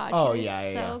like touch. Oh, It's yeah,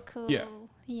 yeah, so cool. Yeah.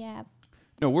 Yeah.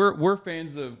 No, we're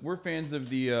fans of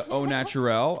the au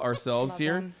naturel ourselves Love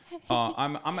here. them.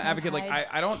 I'm an advocate. Like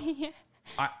I don't.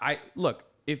 I look.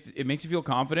 If it makes you feel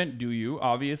confident, do you?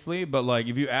 Obviously, but like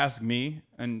if you ask me,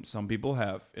 and some people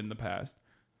have in the past.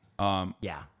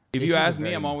 Yeah. If This you is a ask me,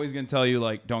 very- I'm always going to tell you,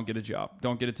 like, don't get a job.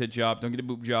 Don't get a tit job. Don't get a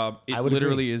boob job. It I would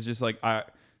literally is just like,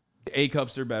 A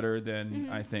cups are better than,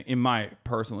 I think, in my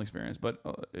personal experience. But,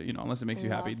 unless it makes you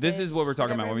happy. Love This is what we're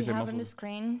talking about Whatever when we say have on the muscle.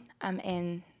 screen, I'm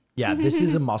in. Yeah, this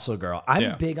is a muscle girl. I'm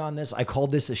Yeah. big on this. I call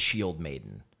this a shield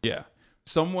maiden. Yeah.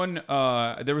 Someone,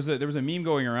 there was a meme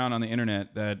going around on the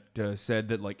internet that said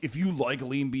that, like, if you like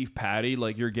lean beef patty,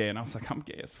 like, you're gay. And I was like, I'm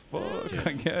gay as fuck,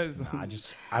 I guess.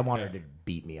 I want her to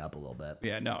beat me up a little bit.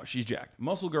 Yeah, no, she's jacked.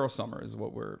 Muscle Girl Summer is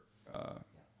what we're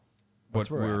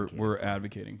advocating we're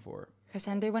advocating for.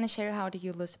 Hasan, do you want to share how do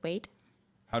you lose weight?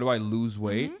 How do I lose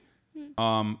weight?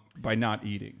 By not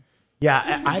eating.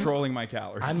 Yeah, Controlling my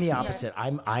calories. I'm the opposite.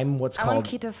 I'm what's I called went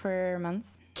keto for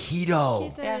months.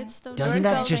 keto. Yeah. It's totally Doesn't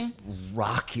that Controlling. just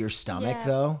rock your stomach Yeah.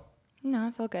 though? No,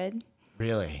 I feel good.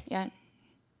 Really? Yeah.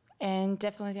 And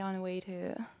definitely on the way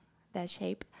to that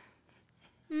shape.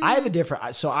 I have a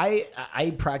different. So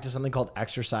I practice something called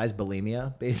exercise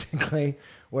bulimia, basically,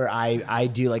 where I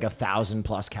do like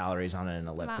 1,000+ calories on an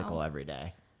elliptical Wow. every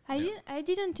day. I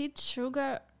didn't eat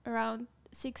sugar around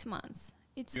 6 months.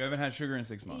 it's You haven't had sugar in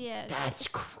 6 months. yes. That's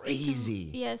crazy.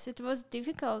 Yes, it was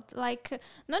difficult. Like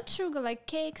not sugar like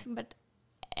cakes, but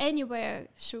anywhere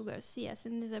sugars. Yes,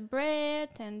 and the bread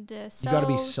and the You got to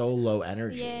be sauce. so low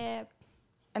energy. Yeah.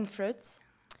 And fruits?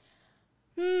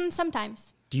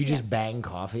 Sometimes. Do you just bang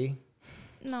coffee?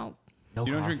 No. No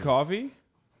You don't drink coffee?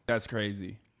 That's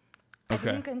crazy. I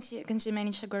Okay. didn't consume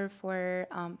any sugar for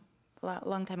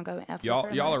long time ago.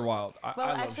 Y'all are wild. Well, I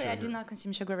love actually, I do sugar. not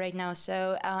consume sugar right now.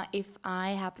 So if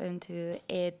I happen to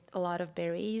eat a lot of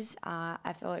berries,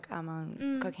 I feel like I'm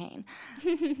on cocaine.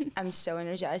 I'm so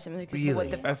energized. I'm like, Really?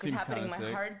 what the That fuck is seems happening? kinda My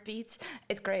sick. heart beats.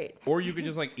 It's great. Or you could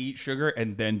just like eat sugar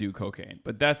and then do cocaine.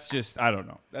 But that's just, I don't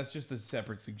know. That's just a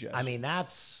separate suggestion. I mean,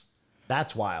 that's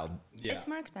wild. yeah. It's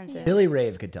more expensive. Billy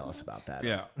Rave could tell us about that.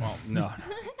 Yeah. Well, no.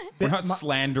 We're not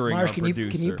slandering Marsh, our can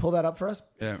producer. you pull that up for us?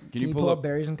 Yeah. Can you pull up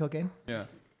berries and cocaine? Yeah.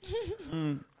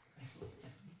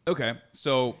 Okay.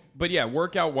 So, but yeah,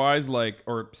 workout wise, like,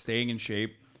 or staying in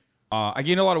shape, I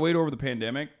gained a lot of weight over the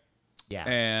pandemic. Yeah.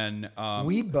 And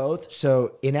We both,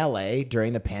 so in LA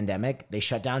during the pandemic, they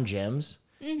shut down gyms.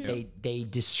 They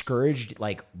discouraged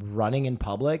like running in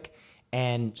public.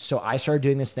 And so I started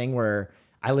doing this thing where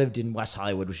I lived in West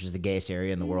Hollywood, which is the gayest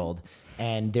area in the world.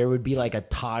 And there would be like a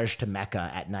Taj to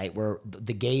Mecca at night where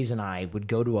the gays and I would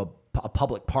go to a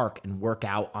public park and work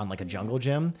out on like a jungle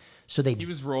gym. So he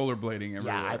was rollerblading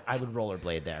everywhere. yeah, I would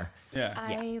rollerblade there. Yeah.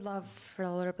 I love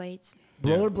rollerblades.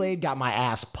 Rollerblade got my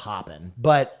ass popping,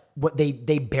 but what they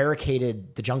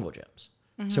barricaded the jungle gyms.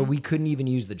 So we couldn't even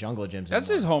use the jungle gyms. That's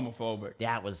anymore. just homophobic.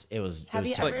 Yeah, it was Have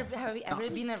you terrible. ever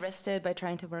been arrested by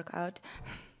trying to work out?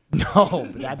 No,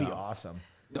 but that'd be awesome.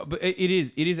 No, but it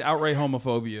is outright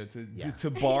homophobia to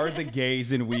bar the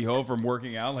gays in WeHo from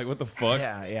working out. Like, what the fuck?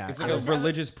 Yeah. It's like a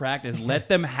religious practice. Let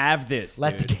them have this.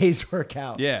 Let the dude. gays work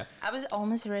out. Yeah. I was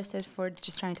almost arrested for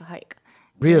just trying to hike.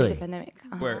 Really? During the pandemic.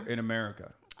 Where in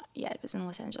America? Yeah, it was in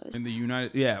Los Angeles. In the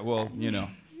United? Yeah. Well, you know,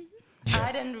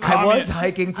 I didn't. I was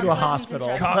hiking through a Unpleasant hospital.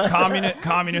 interaction.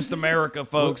 communist America,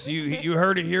 folks. You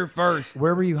heard it here first.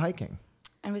 Where were you hiking?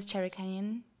 I was Cherry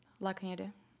Canyon, La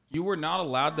Cañada. You were not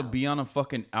allowed to be on a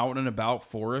fucking out and about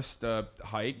forest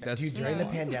hike. That's Dude, during the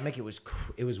pandemic, it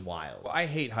was wild. I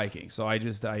hate hiking, so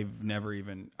I've never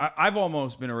even. I've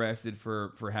almost been arrested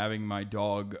for having my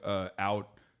dog out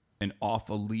and off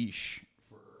a leash.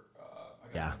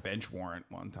 I got a bench warrant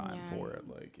one time for it.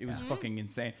 Like, it was fucking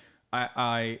insane.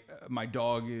 My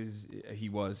dog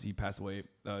he passed away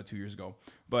 2 years ago,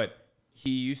 but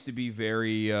he used to be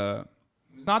very.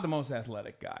 He's not the most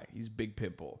athletic guy. He's a big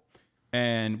pit bull.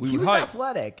 And He was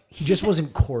athletic. He just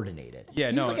wasn't coordinated.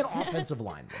 Yeah, he was no. like an offensive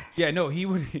lineman. Yeah, no, he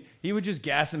would just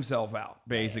gas himself out.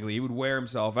 Basically, he would wear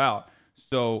himself out.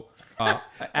 So after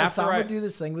Hassan would do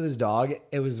this thing with his dog.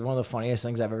 It was one of the funniest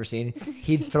things I've ever seen.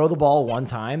 He'd throw the ball one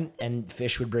time, and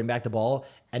Fish would bring back the ball,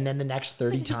 and then the next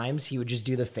 30 times he would just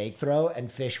do the fake throw, and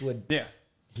Fish would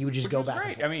he would just which go was back.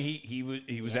 great. I mean,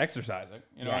 he was exercising.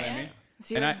 You know what I mean?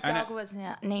 So your And dog was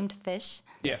named Fish.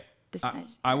 Yeah. That's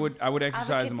nice. I would I have a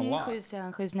exercise him a kitten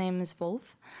lot. whose name is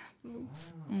Wolf.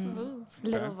 Wolf.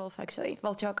 Little Wolf, actually.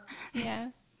 Volchok.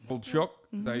 Yeah. Volchok,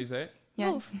 is that how you say it?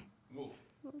 Yeah. Wolf.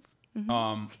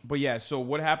 But yeah, so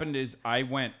what happened is I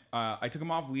took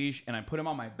him off leash and I put him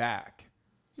on my back.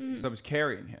 So I was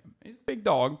carrying him. He's a big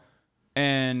dog.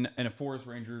 And a forest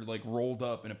ranger like rolled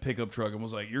up in a pickup truck and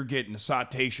was like, "You're getting a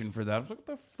citation for that." I was like, "What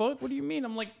the fuck? What do you mean?"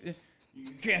 I'm like,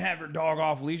 "You can't have your dog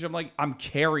off leash." I'm like, "I'm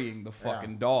carrying the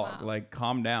fucking dog. Like,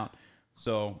 calm down."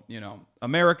 So, you know,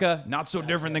 America, not so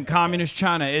different than communist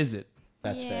China, is it?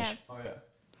 That's Yeah. Fish. Oh yeah.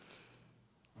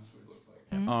 That's what he looked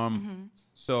like.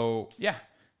 So yeah,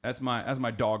 that's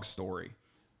my dog story.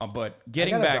 But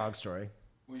getting I got back, a dog story.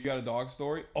 Well, you got a dog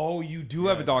story? Oh, you do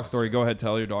have a dog story. Go ahead,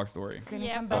 tell your dog story. Can you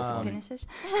Yeah. come back to penises?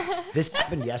 This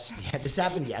happened yesterday. Yeah, this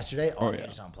happened yesterday. Oh, yeah. I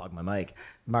just unplugged my mic.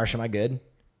 Marsh, am I good?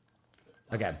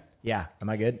 Okay. Yeah. Am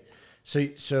I good?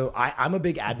 So I'm a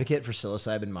big advocate for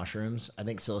psilocybin mushrooms. I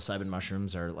think psilocybin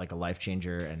mushrooms are like a life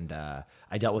changer. And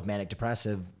I dealt with manic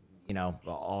depressive, you know,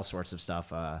 all sorts of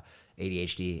stuff,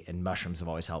 ADHD, and mushrooms have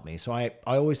always helped me. So I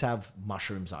always have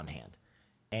mushrooms on hand.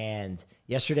 And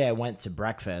yesterday I went to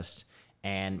breakfast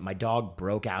and my dog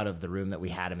broke out of the room that we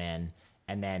had him in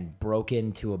and then broke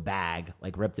into a bag,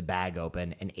 like ripped the bag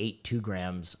open and ate 2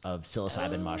 grams of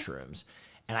psilocybin mushrooms.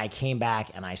 And I came back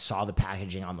and I saw the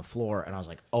packaging on the floor and I was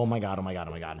like, oh my God, oh my God,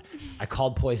 oh my God. I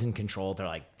called poison control. They're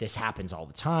like, this happens all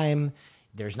the time.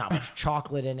 There's not much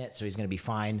chocolate in it, so he's gonna be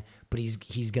fine. But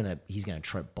he's gonna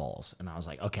trip balls. And I was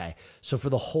like, okay. So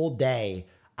for the whole day,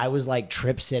 I was like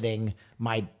trip sitting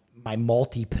my my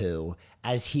multi-poo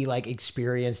as he like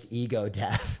experienced ego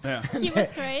death. Yeah. He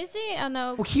was crazy. Oh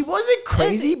no. Well, he wasn't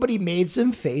crazy, but he made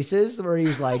some faces where he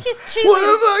was like, He's what chilling.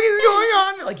 the fuck is going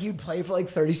on? Like he'd play for like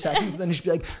 30 seconds, and then he'd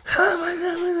be like,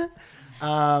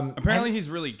 Apparently, he's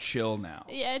really chill now.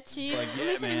 Yeah, chill. like, yeah,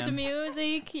 listening to man.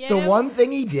 music. Yeah. the one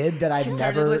thing he did that I've He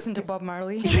started never listening to Bob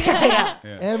Marley. yeah.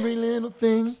 Every little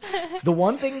thing. The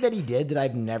one thing that he did that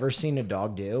I've never seen a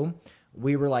dog do,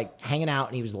 we were like hanging out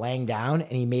and he was laying down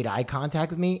and he made eye contact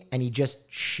with me and he just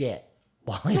shit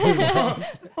while he was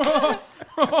laying.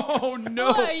 Oh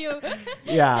no! Who are you?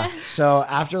 Yeah. So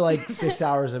after like 6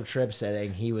 hours of trip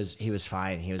sitting, he was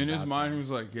fine. He was In his bouncing. mind, he was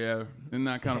like, "Yeah, isn't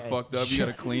that kind of fucked up? You shut-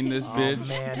 got to clean this Oh, bitch."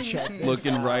 man, check this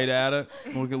Looking out. right at it,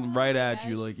 looking right at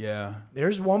you, like, yeah.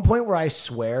 There's one point where I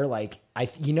swear, like,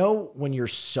 you know, when you're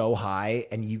so high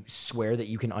and you swear that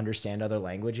you can understand other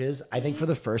languages. I think for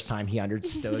the first time he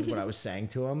understood what I was saying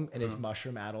to him in his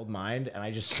mushroom-addled mind, and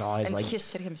I just saw his And like, he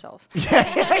shit himself. just,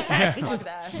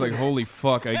 It's like, holy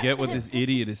fuck! I get what this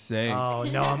idiot is saying. oh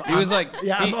no, He was like,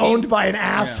 yeah, he- I'm owned by an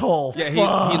asshole. Yeah,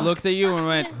 Fuck. he looked at you and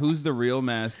went, "Who's the real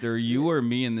master? You or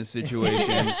me in this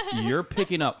situation? You're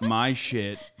picking up my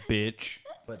shit, bitch."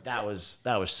 But that was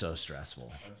so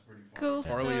stressful. Cool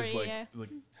Farley story. is like Yeah.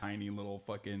 tiny little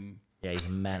fucking. Yeah, he's a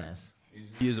menace.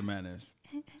 He is a menace.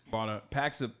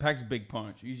 Packs a big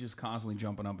punch. He's just constantly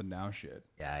jumping up and down shit.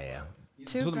 Yeah. He's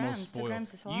 2 one of the most grams. 2 spoiled.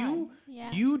 grams is a lot.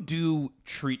 Yeah. You do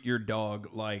treat your dog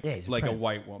like Yeah, he's a like a prince.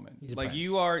 white woman. He's a Like prince.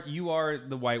 you are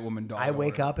the white woman dog. I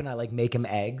wake up and I like make him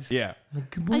eggs. Yeah. Like,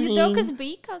 good And your dog morning. is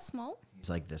big or small? He's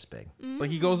like this big.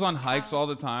 Like he goes on hikes all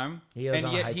the time, He goes and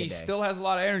on a yet hike a he day. still has a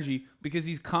lot of energy because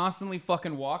he's constantly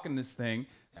fucking walking this thing.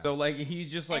 So like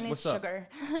he's just like, And "What's it's up?" sugar.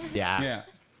 Yeah. Yeah.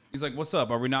 He's like, "What's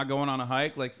up? Are we not going on a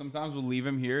hike?" Like sometimes we'll leave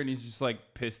him here, and he's just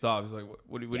like pissed off. He's like,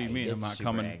 "What do Yeah, you he mean I'm gets not super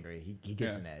coming?" Angry. He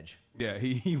gets Yeah. an edge. Yeah,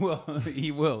 he will.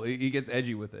 He will. He gets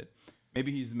edgy with it.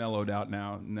 Maybe he's mellowed out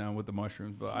now with the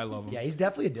mushrooms, but I love him. Yeah, he's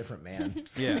definitely a different man.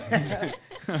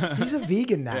 Yeah. He's a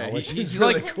vegan now, Yeah, which he's is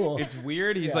really like, cool. It's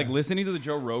weird. He's Yeah. like listening to the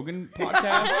Joe Rogan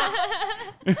podcast.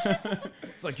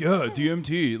 It's like, yeah,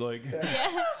 DMT. Like,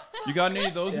 you got any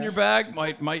of those in your bag?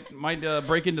 Might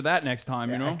break into that next time.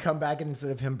 You I know? come back and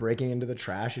instead of him breaking into the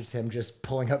trash, it's him just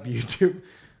pulling up YouTube.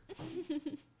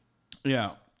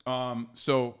 Yeah.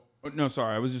 So no,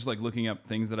 sorry. I was just like looking up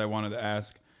things that I wanted to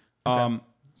ask.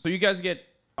 So you guys get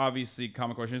obviously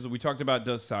common questions. We talked about,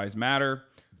 does size matter?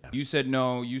 Yeah. You said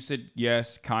no. You said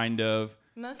yes, kind of.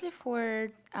 Mostly for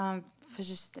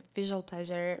just visual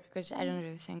pleasure, because I don't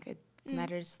really think it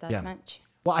matters that much.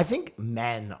 Well, I think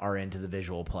men are into the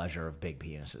visual pleasure of big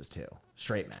penises too.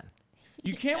 Straight men.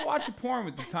 You can't watch a porn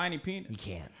with the tiny penis. You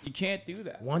can't. You can't do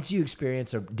that. Once you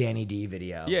experience a Danny D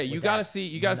video. Yeah, you with gotta that see.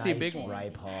 You gotta see a nice big one.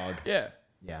 ripe hog. Yeah.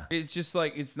 Yeah. It's just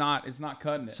like it's not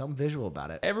cutting it. Something visual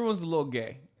about it. Everyone's a little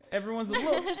gay. Everyone's a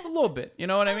little, just a little bit. You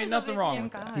know what I mean? Nothing wrong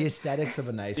with that. The aesthetics of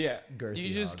a nice Yeah. girthy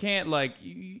You just hog. can't like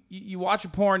you watch a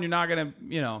porn. You're not gonna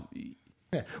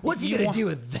What's he you gonna want- do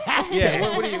with that?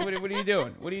 Yeah. What are you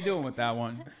doing? What are you doing with that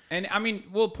one? And I mean,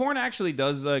 well, porn actually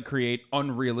does create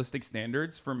unrealistic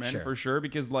standards for men Sure. for sure,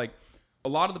 because like a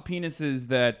lot of the penises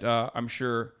that I'm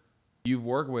sure you've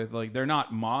worked with, like they're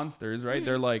not monsters, right?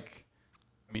 They're like,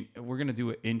 I mean, we're gonna do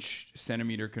an inch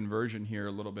centimeter conversion here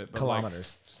a little bit, but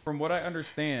Kilometers. Like, from what I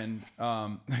understand,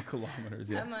 kilometers.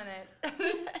 Yeah. I'm on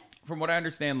it. From what I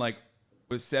understand, like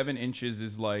with 7 inches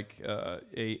is like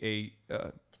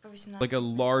like a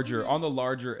larger on the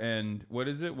larger end. What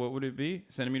is it? What would it be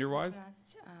centimeter wise?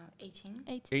 18.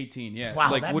 18. Yeah.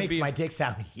 Wow, like that would makes be my dick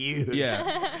sound huge.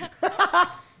 yeah.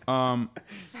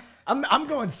 I'm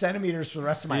going centimeters for the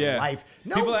rest of my Yeah. life.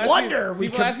 No People ask wonder you, we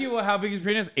people ask you, well, how big is your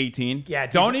penis? 18. Yeah,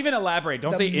 dude, Don't even elaborate.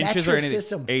 Don't the say inches or metric anything.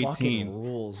 system 18. fucking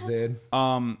rules, dude.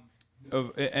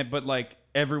 But like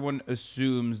everyone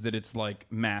assumes that it's like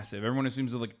massive. Everyone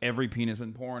assumes that like every penis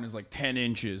in porn is like 10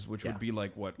 inches, which would be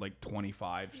like what, like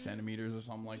 25 centimeters or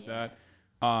something like that.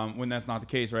 When that's not the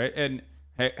case, right? And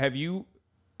have you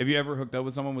ever hooked up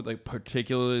with someone with like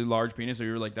particularly large penis, or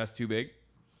you were like, that's too big?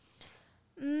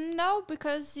 No,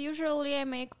 because usually I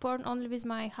make porn only with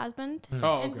my husband,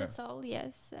 Oh, and okay. that's all.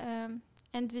 Yes,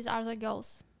 and with other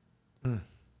girls.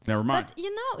 Never mind. But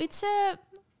you know,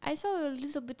 I saw a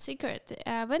little bit secret.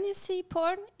 When you see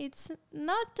porn, it's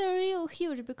not real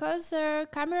huge because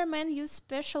cameramen use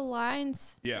special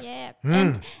lines. Yeah.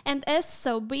 And S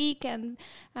so big, and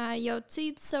your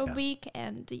teeth so big,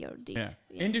 and your dick. Yeah.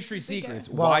 Yeah, Industry bigger. secrets,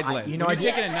 Well, wide I- lens. you know, when I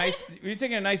you're did-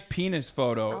 taking a nice penis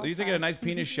photo, you're taking a nice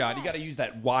penis shot. You got to use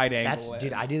that wide angle. That's lens.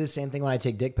 dude. I do the same thing when I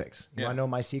take dick pics. You Yeah. want to know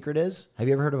what my secret is? Have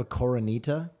you ever heard of a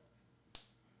coronita?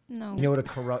 No. You know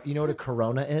what a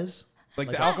corona is? Like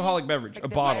the alcoholic beverage, Like a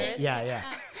the bottle. virus. Yeah.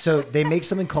 So they make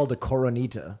something called a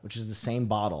Coronita, which is the same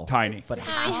bottle. Tiny. But Oh,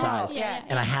 half size. yeah.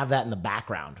 And I have that in the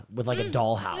background with like a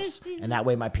dollhouse. And that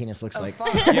way my penis looks like...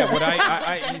 Yeah, what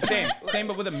I same,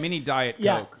 but with a mini Diet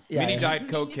Coke. Yeah, Mini yeah. Diet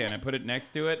Coke can. I put it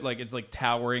next to it, like it's like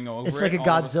towering over. It's like a all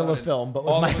of Godzilla sudden- film, but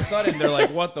with all my- of a sudden they're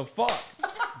like, "What the fuck?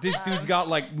 This dude's got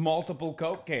like multiple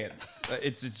Coke cans."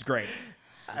 It's great.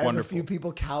 I have a Wonderful. few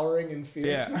people cowering in fear.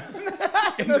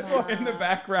 Yeah. in the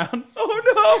background.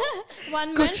 Oh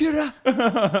One man,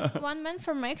 Gojira. one man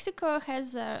from Mexico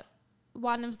has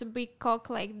one of the big cock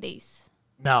like this.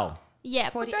 No.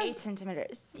 Yep. 48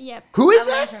 centimeters. Yep. Who is I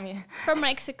learned this? from you. From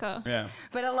Mexico. no. Yeah.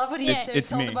 But I love what you It's- said, it's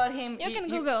told me. about him. You can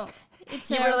Google. It's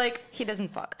You were like, he doesn't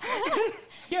fuck.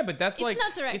 Yeah, but that's It's like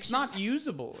not erection. it's not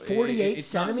usable. 48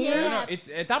 it's not- centimeters? no, Yeah. it's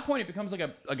at that point it becomes like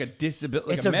a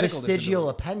disability. It's like a medical vestigial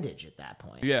disability. appendage at that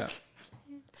point. Yeah.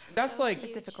 That's like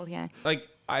It's difficult, yeah. like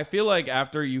I feel like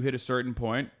after you hit a certain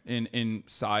point in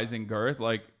size and girth,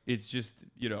 like it's just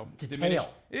It's a tail.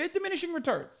 diminishing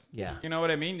returns. Yeah. You know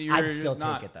what I mean? You're I'd just still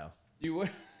not- take it though. You would.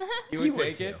 You You would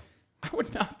would take it. too. I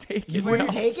would not take it. Would no.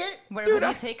 you take it? Where Dude, would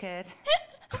I- you take it?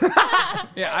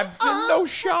 Yeah, there's no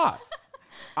shot.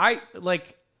 I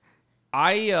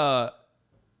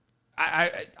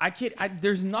can't.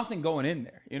 There's nothing going in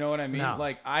there. You know what I mean? No.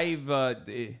 Like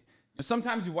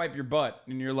sometimes you wipe your butt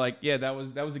and you're like, yeah, that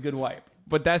was a good wipe,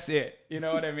 but that's it. You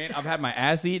know what I mean? I've had my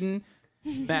ass eaten.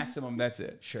 Maximum, that's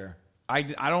it. Sure.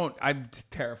 I'm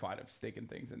terrified of sticking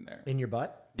things in there. In your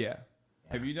butt? Yeah.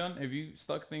 Have you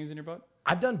stuck things in your butt?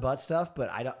 I've done butt stuff,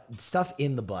 but I don't. Stuff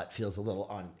in the butt feels a little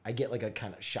on. I get like a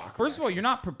kind of shock. First of all, you're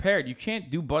not prepared. You can't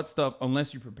do butt stuff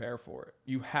unless you prepare for it.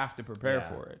 You have to prepare Yeah.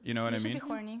 for it. You know what You I should mean? be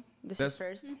horny. This That's- is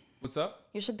first. What's up?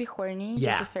 You should be horny.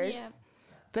 Yeah. This is first. Yeah.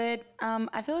 But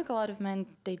I feel like a lot of men,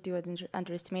 they do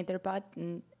underestimate their butt.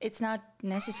 And it's not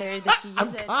necessary that you I'm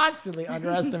use it. constantly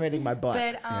underestimating my butt.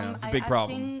 But Yeah, it's a big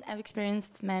problem. I've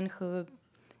experienced men who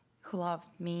love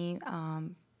me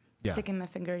Yeah. sticking my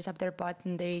fingers up their butt,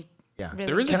 and they Yeah. really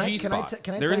There is a Can I- G can I spot. t-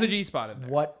 can I There tell is a you G spot in there.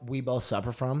 What we both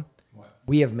suffer from? What?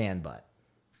 We have man butt.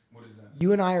 What is that?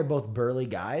 You and I are both burly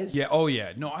guys. Yeah. Oh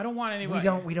yeah. No, I don't want anybody.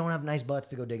 We don't have nice butts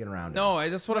to go digging around. No,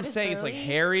 that's what I'm is saying. It's like burly?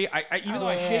 hairy. Even though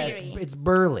I in. shave Yeah, it. it's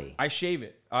burly. I shave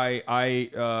it.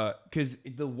 Because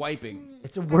the wiping.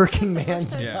 It's a working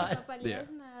man's Что Yeah. это butt.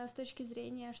 полезно с точки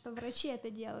зрения, что врачи это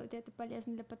делают, и это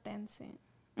полезно для потенции.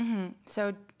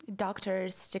 So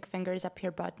doctors stick fingers up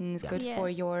your butt, and it's good Yes. for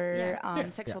your Yeah.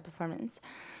 sexual performance.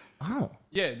 Oh.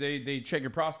 Yeah, they check your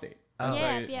prostate. That's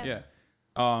Yeah, how you- yeah.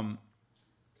 yeah.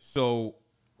 So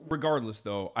regardless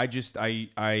though,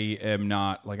 I am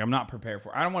not like I'm not prepared for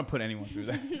it. I don't want to put anyone through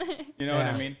that. You know what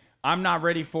I Yeah. mean? I'm not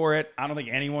ready for it. I don't think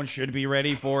anyone should be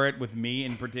ready for it, with me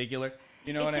in particular.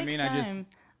 You know It what I takes mean?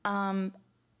 time.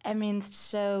 I mean,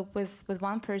 so with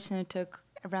one person, it took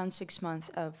around 6 months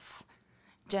of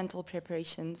gentle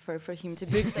preparation for him to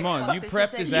be 6 just like, months. "Fuck, You this prepped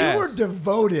is his it." ass. You were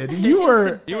devoted. is You were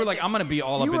the- You were like, I'm gonna be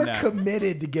all you up were in that.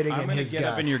 committed to getting I'm in gonna his get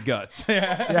up in guts. your guts.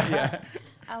 yeah.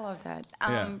 I love that.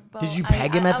 Yeah. Did you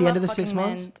peg him at the end of the love 6 fucking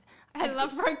months? men. I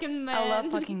love fucking men. I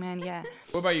love fucking men, yeah.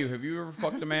 What about you? Have you ever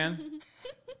fucked a man?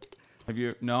 Have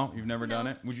you? No, you've never done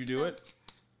it. Would you do it?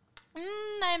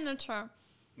 I'm not sure.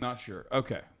 Not sure.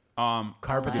 Okay.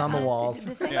 Carpets on the walls.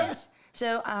 The thing Yeah. is,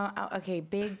 so okay,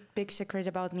 big secret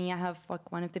about me. I have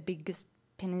like one of the biggest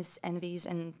penis envies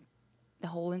in the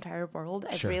whole entire world.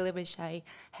 Sure. I really wish I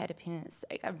had a penis.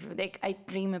 I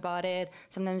dream about it.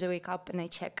 Sometimes I wake up and I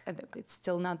check, and it's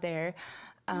still not there.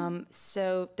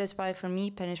 So that's why for me,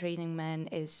 penetrating men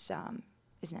is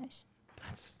nice.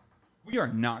 We are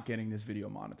not getting this video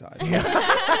monetized.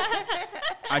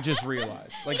 I just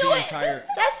realized. Like the entire.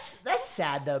 That's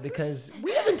sad though, because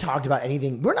we haven't talked about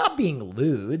anything. We're not being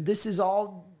lewd. This is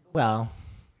all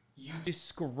You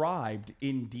described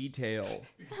in detail,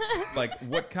 like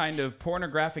what kind of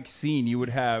pornographic scene you would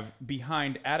have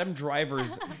behind Adam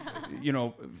Driver's,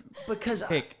 because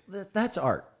Pick. that's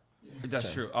art.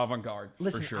 That's true. Avant-garde,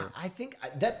 Listen, for sure. I think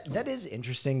that is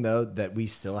interesting though, that we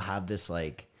still have this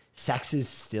like sex is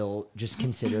still just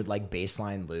considered like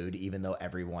baseline lewd, even though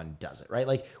everyone does it, right?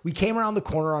 Like we came around the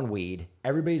corner on weed.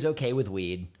 Everybody's okay with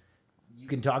weed. You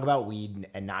can talk about weed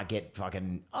and not get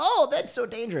fucking, oh, that's so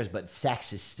dangerous. But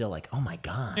sex is still like, oh my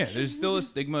God. Yeah, there's still a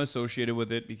stigma associated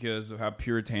with it because of how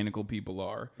puritanical people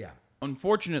are. Yeah.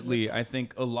 Unfortunately, I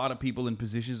think a lot of people in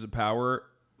positions of power,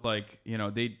 like,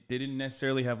 they didn't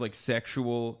necessarily have like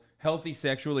healthy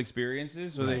sexual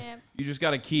experiences. So Yeah. you just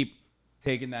got to keep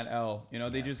taking that L.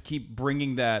 They just keep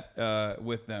bringing that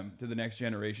with them to the next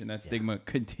generation. That stigma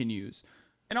continues.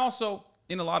 And also,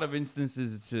 in a lot of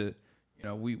instances, it's you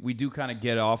know, we do kind of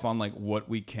get off on like what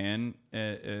we can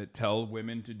tell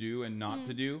women to do and not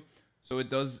to do. So it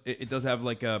does have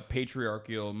like a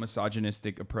patriarchal,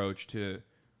 misogynistic approach to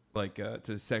like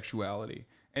to sexuality,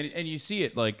 and you see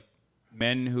it like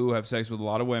men who have sex with a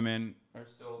lot of women are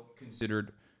still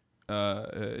considered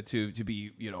to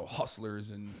be, you know, hustlers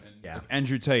and like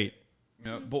Andrew Tate.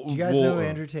 You know, Do you guys know who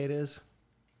Andrew Tate is?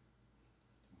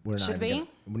 We're not Should even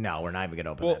we? no, we're not even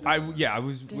gonna open Well,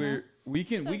 that. we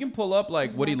can pull up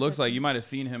like what he looks like. You might have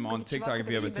seen him on TikTok if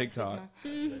you have a TikTok.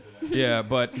 Yeah,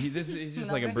 but he's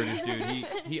just like a British dude.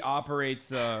 He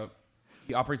operates like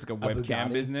a webcam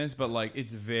Bugatti? business, but like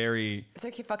it's very. It's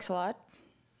like he fucks a lot.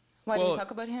 Why do you talk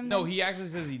about him? No, then? he actually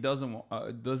says he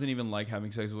doesn't even like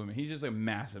having sex with women. He's just a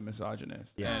massive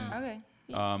misogynist. Yeah. And,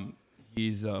 Okay.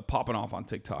 he's popping off on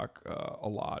TikTok a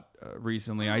lot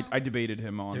recently. I debated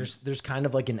him on. There's kind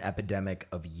of like an epidemic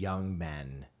of young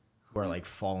men who are like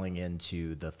falling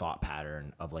into the thought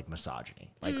pattern of like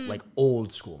misogyny, like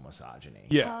old school misogyny.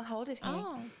 Yeah. How old is he?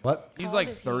 Oh. What? He's How like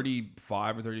old is he?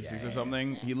 35 or 36 or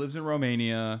something. He lives in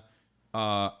Romania,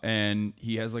 and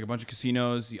he has like a bunch of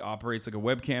casinos. He operates like a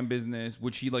webcam business,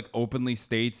 which he like openly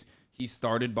states he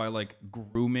started by like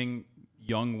grooming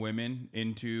young women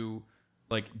into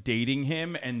like dating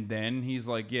him, and then he's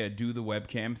like, yeah, do the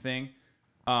webcam thing.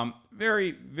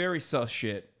 Very, very sus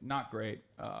shit. Not great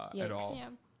at all. Yeah.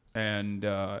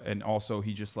 And also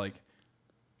he just like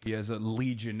he has a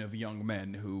legion of young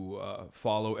men who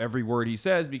follow every word he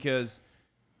says, because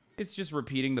it's just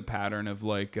repeating the pattern of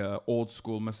like old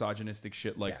school misogynistic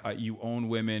shit. Like you own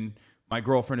women. My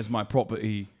girlfriend is my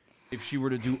property. If she were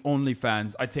to do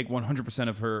OnlyFans, I'd take 100%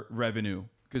 of her revenue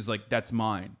because like that's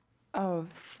mine. Oh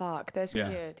fuck, that's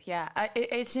cute. Yeah,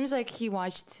 it seems like he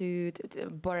watched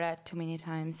Borat too many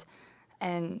times,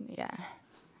 and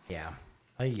Yeah.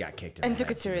 I think he got kicked in and the took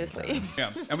head it too many seriously.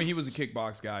 times. Yeah, I mean he was a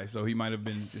kickbox guy, so he might have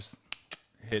been just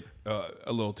hit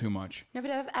a little too much. No,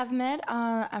 but I've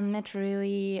met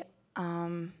really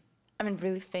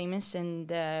really famous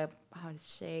and how to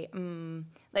say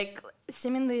like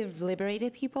seemingly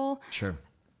liberated people. Sure.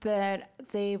 But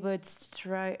they would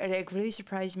like really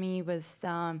surprise me with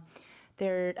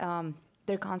their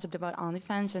concept about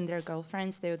OnlyFans and their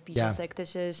girlfriends. They would be just like,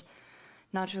 this is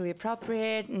not really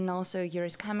appropriate, and also you're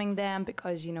scamming them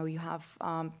because you have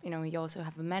you also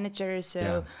have a manager,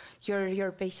 so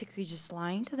you're basically just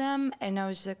lying to them. And I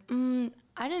was like,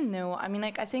 I don't know. I mean,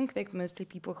 like I think like mostly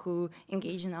people who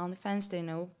engage in OnlyFans, they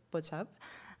know what's up.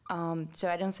 So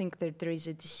I don't think that there is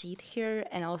a deceit here,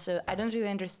 and also I don't really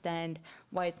understand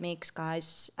why it makes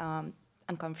guys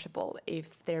uncomfortable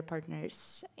if their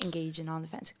partners engage in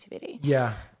OnlyFans activity.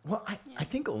 Yeah. Well, I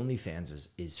think OnlyFans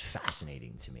is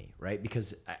fascinating to me, right?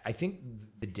 Because I think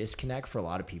the disconnect for a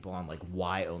lot of people on like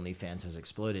why OnlyFans has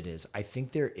exploded is I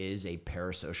think there is a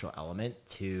parasocial element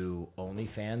to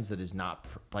OnlyFans that is not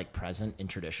like present in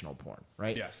traditional porn,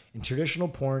 right? Yes. In traditional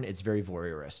porn, it's very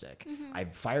voyeuristic. I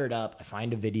fire it up, I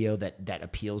find a video that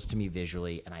appeals to me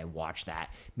visually, and I watch that.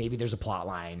 Maybe there's a plot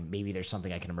line, maybe there's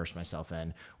something I can immerse myself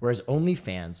in. Whereas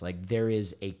OnlyFans, like there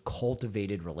is a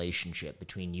cultivated relationship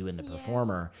between you and the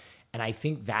performer. And I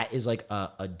think that is like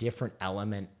a different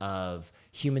element of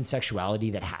human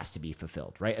sexuality that has to be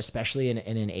fulfilled, right? Especially in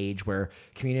an age where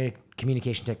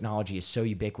communication technology is so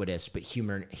ubiquitous, but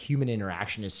human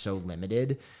interaction is so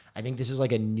limited. I think this is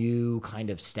like a new kind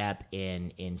of step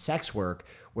in sex work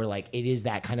where like it is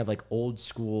that kind of like old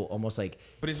school, almost like.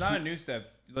 But it's not a new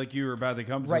step. Like you were about to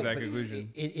come to that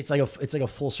conclusion. It's like a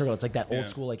full circle. It's like that old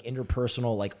school, like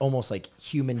interpersonal, like almost like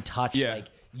human touch. Yeah. Like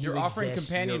You're offering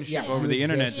companionship you over the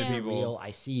internet exist, to you're people. real,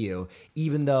 I see you.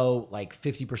 Even though like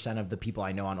 50% of the people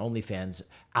I know on OnlyFans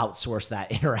outsource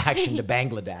that interaction to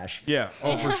Bangladesh. Yeah.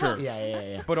 Oh, for sure.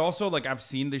 Yeah. But also, like, I've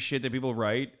seen the shit that people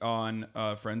write on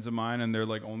friends of mine, and they're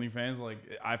like OnlyFans. Like,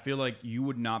 I feel like you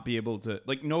would not be able to.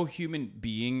 Like, no human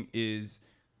being is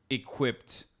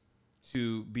equipped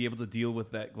to be able to deal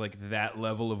with that, like that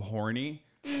level of horny.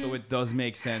 So it does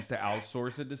make sense to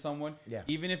outsource it to someone. Yeah.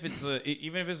 Even if it's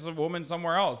a woman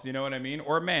somewhere else, you know what I mean,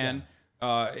 or a man.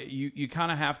 You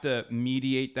kind of have to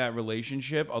mediate that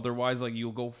relationship, otherwise, like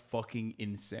you'll go fucking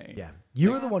insane. Yeah.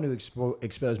 You were the one who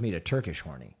exposed me to Turkish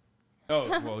horny. Oh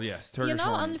well, yes. Turkish You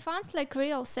know, horny. OnlyFans like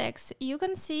real sex. You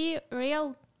can see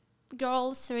real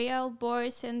girls, real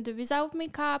boys, and without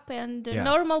makeup and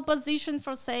normal position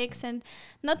for sex, and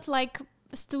not like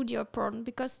studio porn,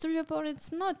 because studio porn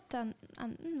it's not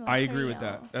I agree with real.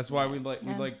 that. That's why we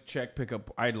like check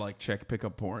pickup. I'd like check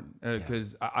pickup porn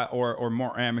because or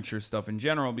more amateur stuff in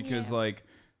general, because like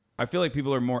I feel like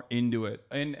people are more into it,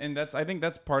 and I think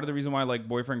that's part of the reason why like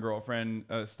boyfriend girlfriend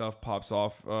stuff pops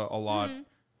off a lot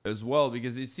as well,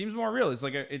 because it seems more real. It's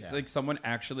like like someone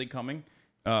actually coming,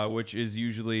 which is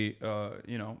usually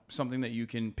something that you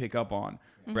can pick up on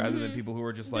rather than people who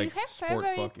are just like sport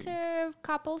fucking. Do you have favorite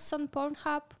couples on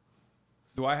Pornhub?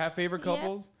 Do I have favorite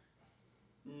couples?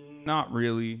 Not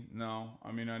really. No,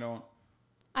 I mean I don't.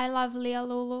 I love Leah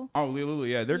Lulu. Oh, Leah Lulu,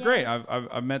 yeah, they're great.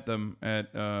 I've met them at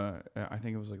I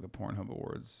think it was like the Pornhub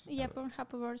Awards. Yeah,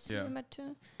 Pornhub Awards. Yeah. We met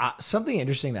too. Something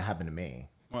interesting that happened to me.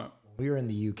 What? We were in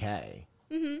the UK.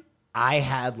 I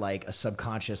had like a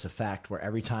subconscious effect where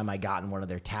every time I got in one of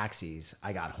their taxis,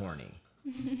 I got horny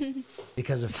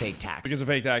because of fake taxi. Because of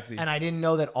fake taxi. And I didn't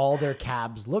know that all their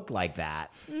cabs looked like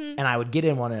that. And I would get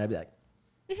in one and I'd be like,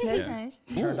 That's nice.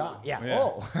 turned on. Yeah. Yeah.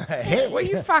 Oh, hey. Where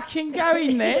you fucking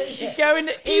going then? You going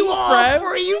to You all Heathrow?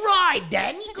 for you ride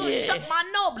then? You gonna suck my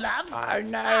knob, love? Oh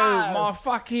no, my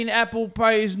fucking Apple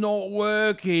Pay's not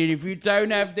working. If you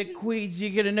don't have the quids,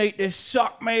 you're gonna need to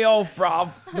suck me off,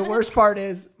 bruv. The worst part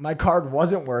is my card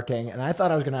wasn't working, and I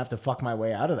thought I was gonna have to fuck my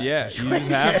way out of that. Yeah, you situation.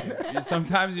 just have to.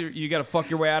 Sometimes you gotta fuck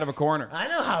your way out of a corner. I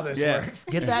know how this Yeah. works.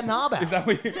 Get that knob out. Is that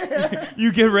what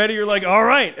you get ready? You're like, all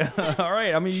right, all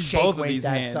right. I'm gonna use Shake both of weight these that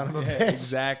hands. son of a Yeah, bitch.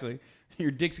 exactly.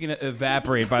 Your dick's gonna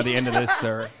evaporate by the end of this,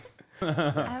 sir. I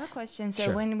have a question. So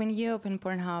Sure. when you open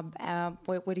Pornhub,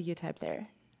 what do you type there?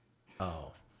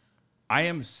 Oh. I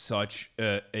am such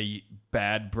a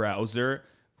bad browser.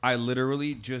 I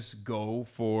literally just go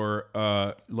for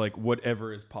like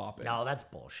whatever is popping. No, that's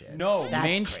bullshit. No, That's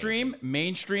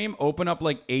mainstream. Open up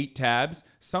like 8 tabs.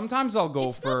 Sometimes I'll go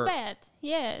It's for. not bad.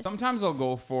 Yes. Sometimes I'll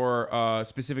go for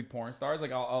specific porn stars.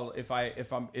 Like I'll if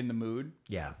I'm in the mood.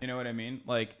 Yeah. You know what I mean?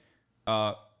 Like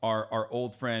our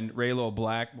old friend Raylo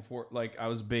Black. Before, like I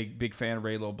was a big fan of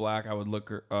Raylo Black. I would look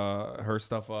her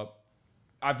stuff up.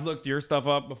 I've looked your stuff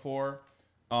up before.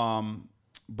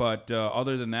 But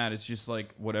other than that, it's just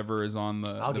like whatever is on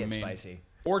the. I'll the get main. spicy.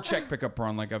 Or check pickup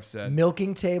porn, like I've said.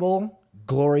 Milking table,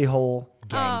 glory hole,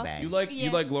 gangbang. You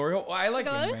like Glory Hole? Oh, I like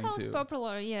Glory gangbang Hole's too.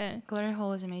 popular, yeah. Glory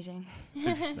hole is amazing.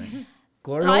 Interesting.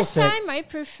 Glory hole Last sick. time I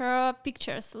prefer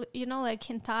pictures, like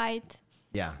hentai.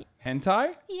 Yeah.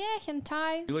 Hentai? Yeah,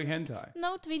 hentai. You like hentai?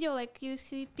 Not video, like you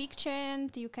see picture and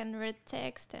you can read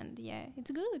text and yeah, it's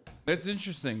good. That's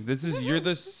interesting. You're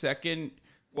the second.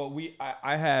 Well,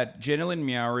 I had Jenilyn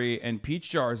Meowry and Peach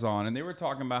Jars on, and they were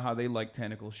talking about how they like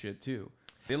tentacle shit too.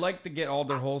 They like to get all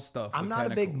their whole stuff. I'm with not a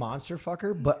big tentacles. monster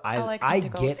fucker, but I like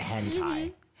get tentacles.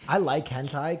 hentai. I like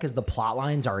hentai because the plot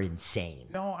lines are insane.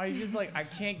 No, I just like I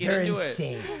can't get They're into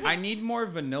insane. it. I need more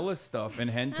vanilla stuff in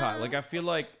hentai. Like I feel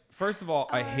like first of all,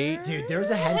 I hate. Dude, there was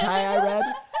a hentai I read.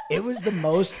 It was the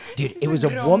most, dude, it was a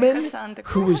woman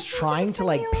who was trying to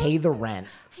like pay the rent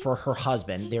for her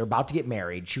husband. They were about to get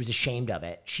married. She was ashamed of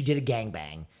it. She did a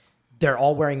gangbang. They're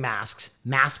all wearing masks.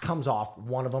 Mask comes off.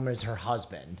 One of them is her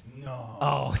husband. No.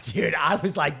 Oh, dude, I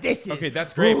was like, this is. Okay,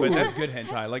 that's great, but that's good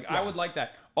hentai. Like I would like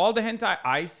that. All the hentai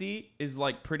I see is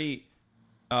like pretty.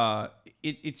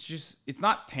 It's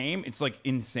not tame. It's like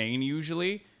insane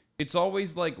usually. It's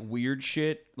always like weird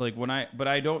shit. Like but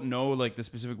I don't know like the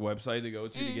specific website to go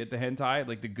to get the hentai,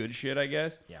 like the good shit, I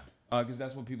guess. Yeah. Because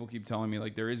that's what people keep telling me.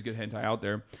 Like there is good hentai out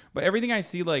there, but everything I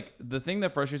see, like the thing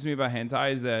that frustrates me about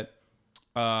hentai is that,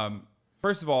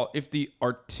 first of all, if the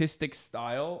artistic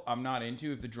style I'm not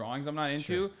into, if the drawings I'm not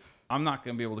into, I'm not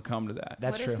gonna be able to come to that.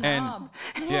 That's What is true. knob?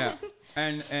 Yeah,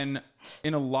 and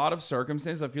in a lot of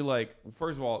circumstances, I feel like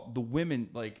first of all, the women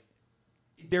like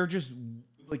they're just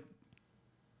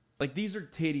like these are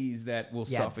titties that will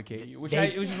Yeah, suffocate you, which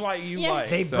they- is why you Yeah. like.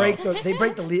 They so. break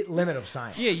the limit of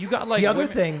science. Yeah, you got like The other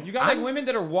women, thing, you got like I'm- women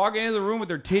that are walking into the room with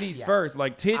their titties Yeah. first.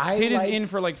 Like tit I is like- in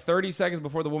for like 30 seconds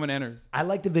before the woman enters. I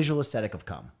like the visual aesthetic of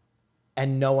cum,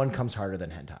 and no one comes harder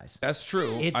than hentais. That's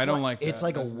true. It's I don't like that. It's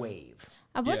like a That's- wave.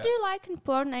 What Yeah. do you like in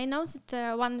porn? I know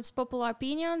that one of popular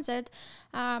opinions that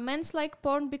men's like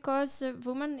porn because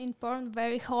women in porn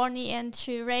very horny and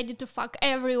she ready to fuck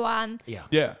everyone. Yeah.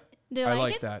 Yeah, Do you I like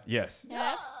like it? that. Yes,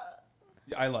 Yeah.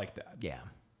 I like that. Yeah.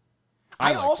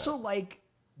 I I like also like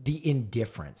the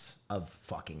indifference of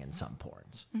fucking in some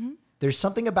porns. There's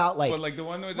something about like But like the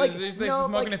one where like, they're no,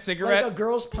 smoking like- a cigarette. Like a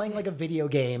girl's playing like a video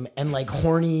game and like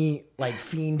horny like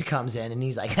fiend comes in and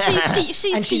he's like She's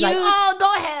and she's like, cute. oh,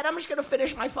 go ahead, I'm just gonna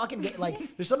finish my fucking game.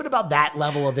 Like there's something about that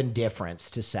level of indifference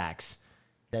to sex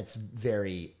that's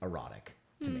very erotic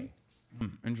to me.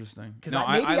 Interesting. Because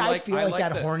I feel like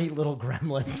that horny little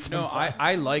gremlin. No,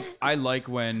 I like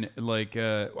when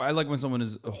I like when someone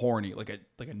is horny, like a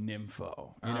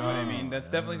nympho. You know what I mean? That's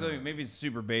definitely something. Maybe it's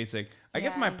super basic. I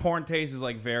guess my porn taste is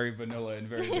like very vanilla and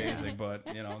very basic, but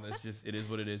you know, that's just it is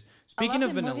what it is. Speaking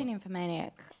of vanilla, movie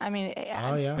Nymphomaniac. I mean,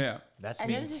 yeah, that's I'm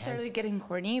not necessarily getting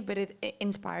horny, but it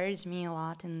inspires me a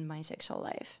lot in my sexual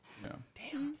life. Yeah.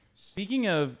 Damn. Speaking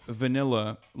of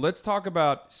vanilla, let's talk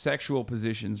about sexual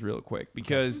positions real quick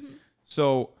because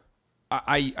so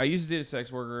I used to date a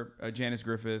sex worker, Janice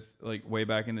Griffith, like way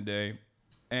back in the day,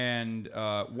 and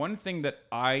one thing that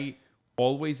I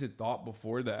always had thought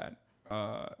before that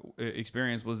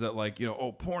experience was that like, you know,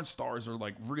 oh, porn stars are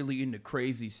like really into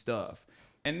crazy stuff,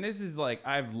 and this is like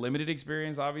I have limited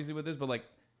experience obviously with this, but like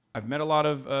I've met a lot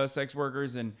of sex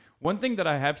workers, and one thing that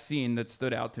I have seen that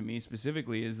stood out to me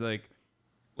specifically is like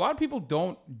a lot of people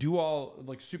don't do all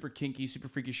like super kinky, super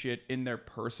freaky shit in their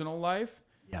personal life.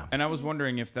 Yeah. And I was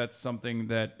wondering if that's something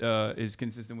that is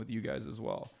consistent with you guys as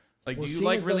well. Like, well, do you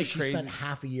like really she crazy? spent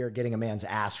half a year getting a man's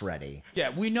ass ready.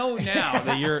 Yeah, we know now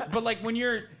that you're. But like when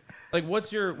you're, like,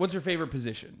 what's your favorite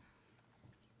position?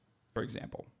 For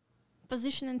example.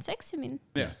 Position in sex, you mean?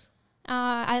 Yes.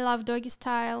 I love doggy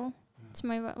style. It's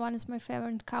one is my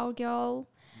favorite, cowgirl,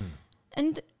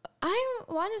 and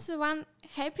I'm one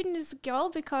happiness girl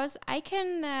because I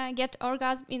can get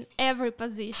orgasm in every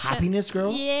position. Happiness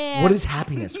girl? Yeah. What is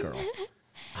happiness girl?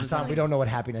 Hasan, we don't know what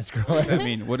happiness girl is. I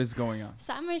mean, what is going on?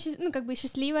 Самая, как бы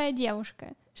счастливая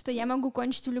девушка, что я могу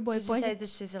кончить в любой So she позе. said that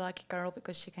she's a lucky girl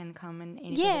because she can come in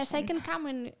any Yes, position. I can come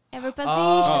in every position.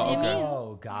 Oh, I mean,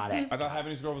 Oh, got it. I thought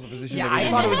happiness girl was a position. Yeah, that we I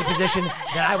didn't thought know. it was a position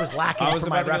that I was lacking I was for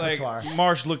my about to be repertoire. like,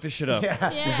 Marsh, look this shit up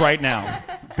Yeah. right now.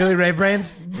 Billy Ray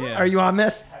Brains, Yeah. are you on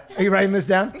this? Are you writing this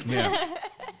down? Yeah.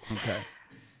 Okay.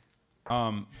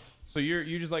 So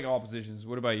you just like all positions.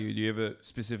 What about you? Do you have a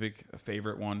specific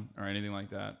favorite one or anything like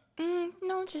that?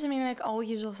 No, just I mean like all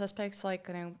usual suspects, like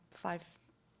 5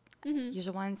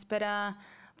 usual ones. But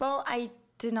well, I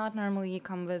do not normally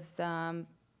come with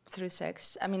through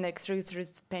sex. I mean like through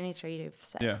penetrative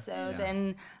sex. Yeah. So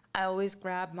then I always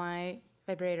grab my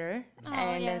vibrator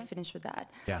and then finish with that.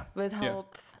 Yeah. With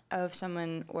help of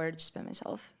someone or just by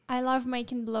myself. I love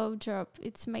making blowjob.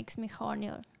 It makes me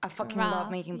hornier. I fucking Raw.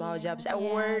 love making blowjobs. Yeah.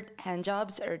 Or hand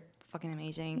jobs are fucking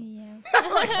amazing.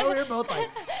 Yeah. Like, oh, we're both like,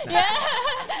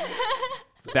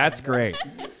 That's great.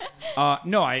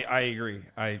 No, I agree.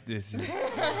 I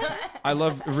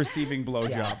love receiving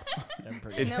blowjob.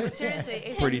 It's No, but seriously,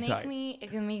 it pretty can tight.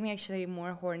 make me actually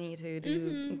more horny to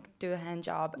do a hand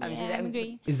job. I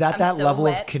agree. is that I'm that so level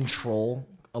of wet. control?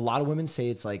 A lot of women say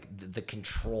it's like the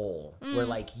control where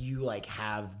like you like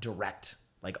have direct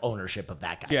like ownership of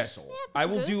that guy's Yes. soul. I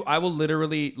will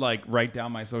literally like write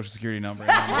down my social security number in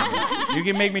that moment. You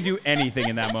can make me do anything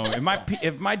in that moment.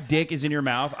 If my dick is in your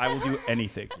mouth, I will do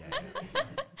anything.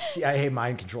 CIA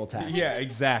mind control tag. Yeah,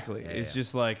 exactly. It's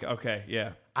just like, okay,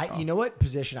 yeah. You know what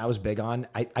position I was big on?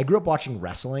 I grew up watching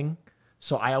wrestling,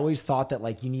 so I always thought that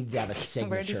like you needed to have a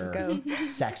Where does it signature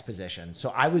sex position. So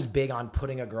I was big on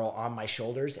putting a girl on my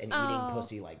shoulders and eating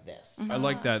pussy like this. I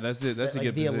like that. That's it. That's a Like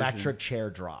good the position. electric chair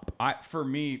drop. For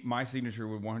me, my signature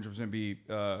would 100% be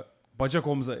bacak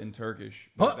omza in Turkish.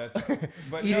 But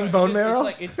but Eating it's bone just- marrow?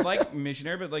 It's like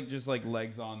missionary, but like just like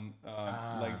legs on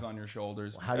your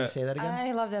shoulders. How do you say that again?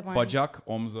 I love that one. Bacak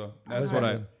omza. That's does what that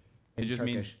I. mean It in just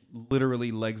means Turkish?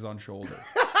 literally legs on shoulder.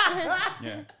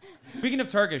 Yeah. Speaking of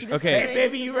Turkish, This is okay. very-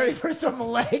 Baby, you ready for some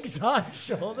legs on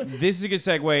shoulder? This is a good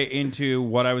segue into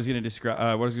what I was going to describe. What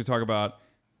I was going to talk about.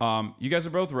 You guys are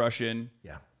both Russian.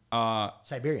 Yeah.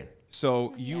 Siberian.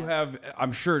 So you have,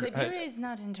 I'm sure. Siberia is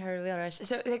not entirely Russian.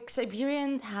 So like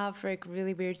Siberians have like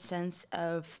really weird sense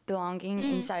of belonging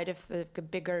inside of like, a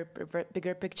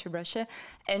bigger picture Russia.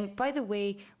 And by the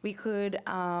way, we could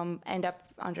end up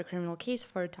under criminal case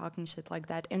for talking shit like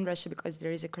that in Russia because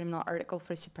there is a criminal article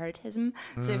for separatism.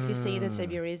 So if you say that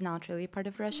Siberia is not really part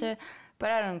of Russia,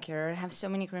 but I don't care. I have so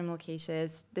many criminal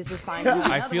cases. This is fine.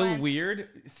 I feel weird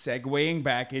segueing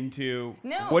back into.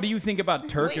 No. What do you think about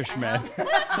Turkish I men?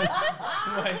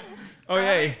 Like, oh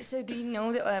yeah. So do you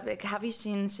know that? Like, have you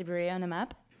seen Siberia on a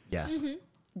map? Yes.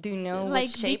 Do you know Like what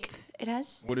shape dick? it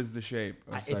has? What is the shape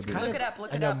of It's Siberia? kind Look it up.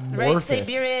 Look an it up. Right, amorphous-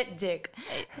 Siberia dick.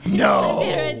 No.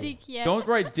 Periodic, yeah. Don't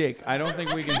write dick. I don't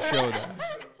think we can show that.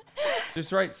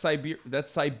 Just write Siberia. That's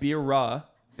Siberia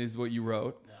is what you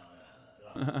wrote.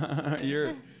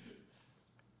 You're.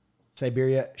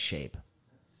 Siberia shape.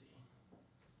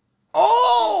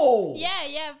 Oh! Yeah.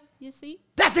 You see?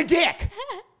 That's a dick!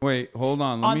 Wait, hold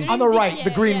on. Let me. On the right, Yeah,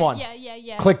 the green yeah, one.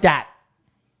 Yeah. Click that.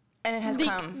 And it has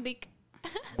cum. Dick.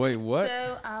 Wait, what?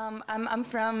 So I'm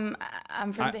from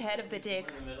the head of the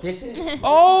dick. This is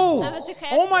Oh! That was a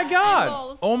head Oh my and God!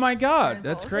 balls. Oh my God!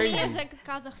 That's balls. crazy. Язык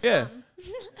Kazakhstan. Yeah.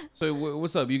 So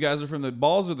what's up? You guys are from the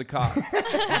balls or the cock?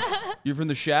 You're from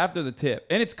the shaft or the tip?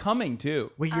 And it's coming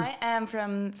too. wait. You're I am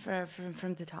from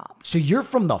the top. so you're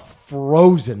from the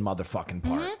frozen motherfucking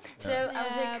part. So I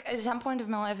was Yeah. like, at some point of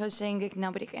my life, I was saying like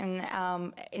nobody can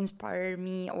inspire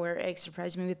me or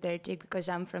surprise me with their dick because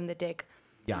I'm from the dick.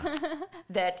 Yeah.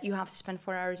 That you have to spend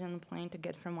 4 hours on the plane to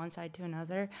get from one side to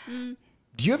another.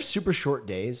 Do you have super short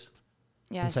days?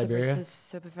 Yeah, In Siberia?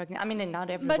 super fucking. I mean, not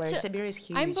everywhere. But Siberia is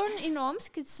huge. I'm born in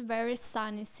Omsk. It's a very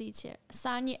sunny city.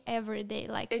 Sunny every day,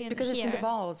 like in because here. it's in the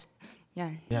balls.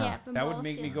 Yeah. Yeah, That would balls,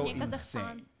 make me yes. go Yeah,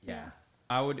 Kazakhstan. insane.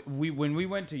 Yeah. When we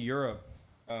went to Europe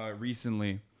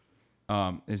recently,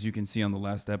 as you can see on the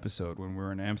last episode when we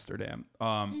were in Amsterdam,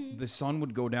 the sun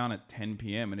would go down at 10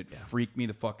 p.m. and it freaked me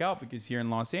the fuck out because here in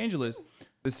Los Angeles,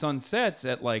 the sun sets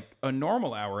at like a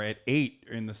normal hour at 8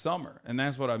 in the summer, and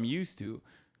that's what I'm used to.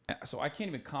 So I can't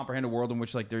even comprehend a world in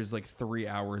which like there's like 3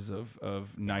 hours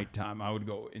of nighttime. I would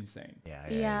go insane.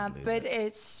 Yeah, but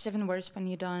it's even worse when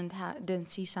you don't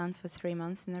see sun for 3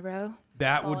 months in a row.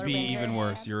 That would be Polar even bear.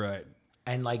 worse. You're right.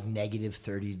 And like negative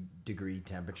 30-degree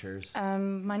temperatures.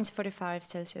 Minus 45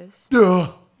 Celsius.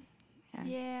 Duh.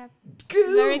 Yeah.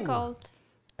 Goo. Very cold.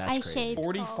 That's I crazy. hate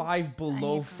 45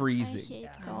 below I freezing. hate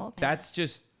cold.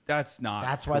 That's not.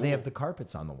 That's why they cool. have the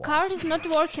carpets on the wall. Car is not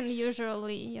working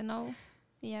usually, you know.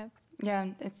 Yeah. Yeah,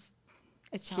 it's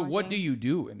So challenging. what do you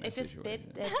do in that If you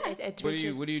situation? spit, it What do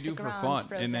you reaches do the for ground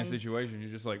fun in that frozen. situation? You're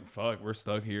just like, fuck, we're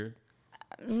stuck here.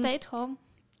 Stay at home.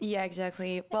 Yeah,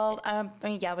 exactly. Well,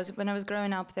 yeah, when I was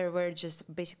growing up, there were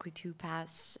just basically two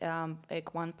paths.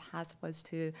 Like one path was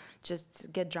to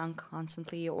just get drunk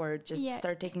constantly or just Yeah.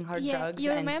 start taking hard Yeah. drugs.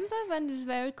 You and remember when it's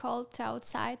very cold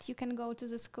outside? You can go to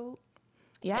the school.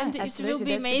 Yeah, And it will absolutely.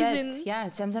 be That's the best. amazing. Yeah,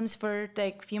 sometimes for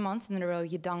like a few months in a row,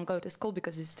 you don't go to school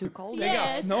because it's too cold. They got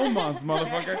Yes. snow months,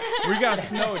 motherfucker. We got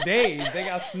snow days. They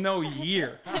got snow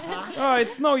year. Oh,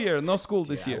 it's snow year. No school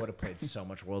this I year. would have played so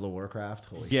much World of Warcraft.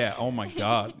 Holy Yeah. Oh my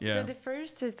God. So Yeah. the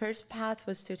first path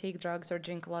was to take drugs or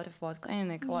drink a lot of vodka, and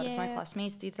like a lot of my Yeah.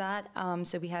 classmates did that.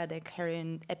 So we had like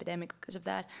heroin epidemic because of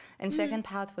that. And Mm-hmm. second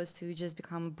path was to just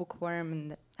become a bookworm,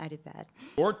 and I did that.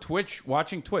 Or Twitch,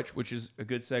 watching Twitch, which is a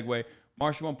good segue.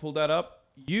 Marsh, you want to pull that up?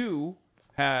 You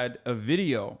had a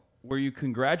video where you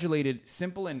congratulated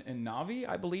Simple and Navi,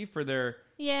 I believe, for their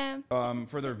Yeah.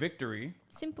 victory.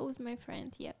 Simple is my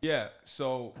friend. Yeah. Yeah.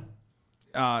 So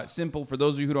Simple, for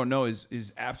those of you who don't know, is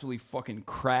absolutely fucking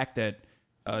cracked at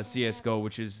CS:GO,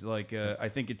 which is like I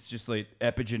think it's just like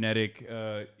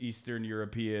epigenetic Eastern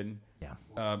European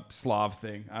Slav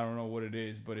thing. I don't know what it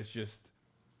is, but it's just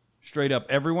straight up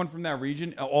everyone from that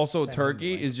region. Also,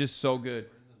 Turkey is just so good.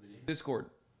 Discord.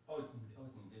 Oh, it's in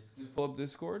Discord. Just pull up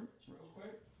Discord real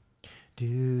quick.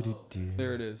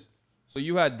 There it is. So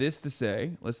you had this to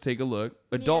say. Let's take a look.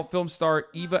 Adult film star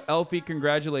Eva Elfie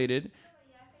congratulated.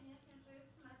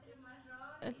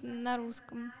 На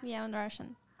русском. Yeah, on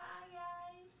Russian. Hi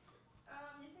guys.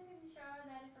 Мне сегодня еще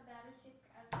дали подарочек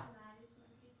от Нави,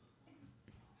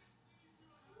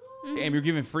 смотрите. Damn, you're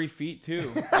giving free feet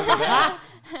too. Look at that.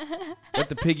 Let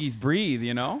the piggies breathe,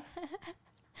 you know?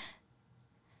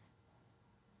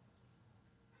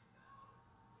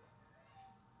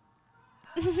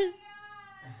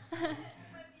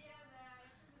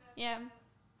 Yeah.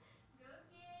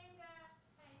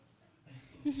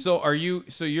 So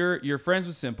you're friends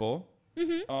with Simple.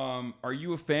 Mm-hmm. Are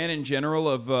you a fan in general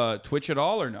of Twitch at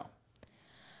all or no?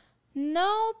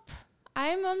 Nope.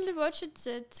 I'm only watching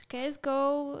that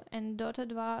CSGO and Dota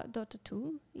 2, Dota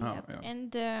 2. Yep. yeah.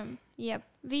 And yep,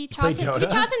 we play chat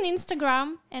Dota? on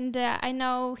Instagram, and I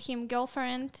know him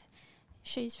girlfriend.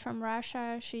 She's from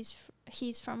Russia.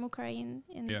 He's from Ukraine,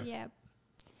 and Yeah.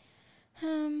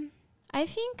 I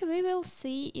think we will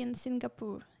see in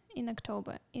Singapore in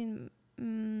October in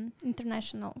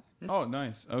international. Oh,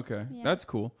 nice. Okay, Yeah. that's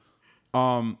cool.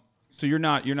 So you're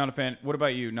not a fan. What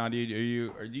about you, Nadia?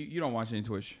 You don't watch any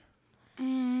Twitch? A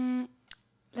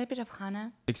little bit of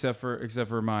Hana. Except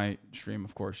for my stream,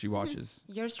 of course. She watches.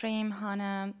 Your stream,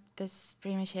 Hana. That's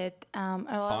pretty much it. I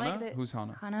Hana? like Who's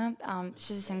Hana? Hana.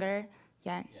 She's a singer.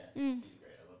 Yeah.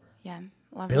 Yeah.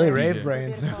 Love Billy her. Ray Yeah.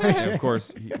 brains. Yeah, of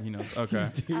course, he knows. Okay.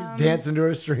 He's dancing to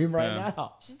her stream right Yeah.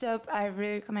 now. She's dope. I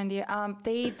really recommend you.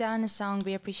 They've done a song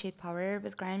 "We Appreciate Power"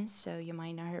 with Grimes, so you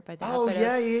might know her by that. Oh but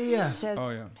yeah, it's- yeah. She has Oh,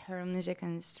 yeah. her own music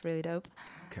and it's really dope.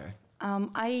 Okay.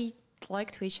 I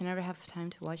like Twitch. I never have time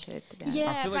to watch it. To be honest.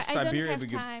 Yeah, feel like but I don't Siberia have would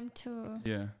be good. time to.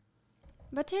 Yeah.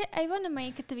 But I want to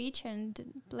make a Twitch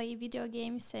and play video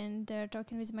games and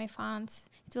talking with my fans.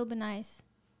 It will be nice.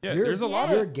 Yeah, there's a lot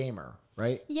You're a of... gamer,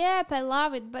 right? Yep, I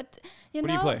love it. But you What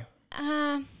know, do you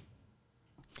play?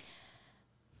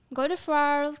 God of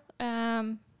War,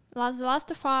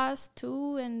 Last of Us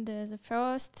 2, and the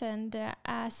first, and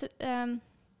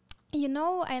you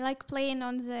know, I like playing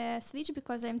on the Switch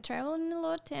because I'm traveling a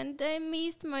lot, and I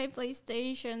missed my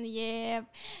PlayStation. Yeah,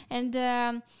 and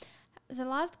the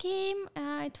last game,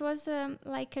 it was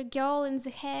like a girl in the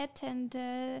hat and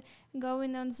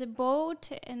going on the boat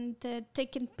and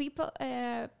taking people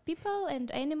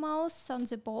and animals on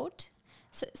the boat.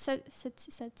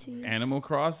 Animal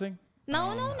Crossing?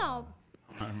 No.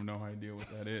 I have no idea what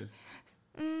that is.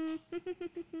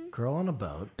 Girl on a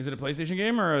boat Is it a PlayStation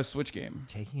game or a Switch game?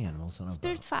 taking animals on a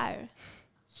Spirit boat. Fire.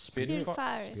 Spirit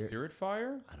Fire. Spirit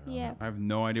Fire? I don't know. Yeah, I have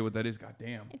no idea what that is. God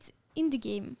damn. it's indie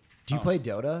game. Do you play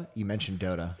Dota? You mentioned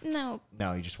Dota. No,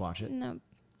 No, you just watch it. no.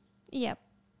 Yeah,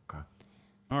 Okay.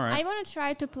 All right. I want to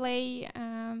try to play.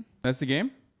 That's the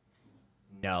game?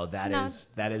 No, that No.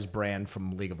 is brand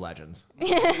from League of Legends.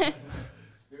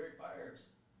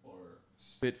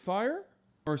 Spitfire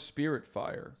or Spirit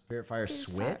Fire? Spirit Fire Spirit Fire.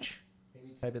 Switch.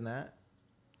 Maybe type in that.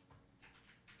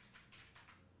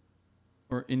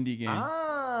 Or indie game?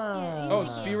 Ah. Oh, indie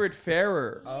game. Spirit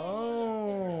Farer.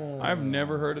 Oh. I've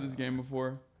never heard of this game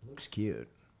before. Looks cute.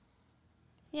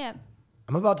 Yeah,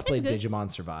 I'm about to play good. Digimon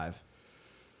Survive.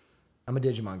 I'm a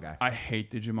Digimon guy. I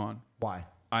hate Digimon. Why?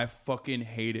 I fucking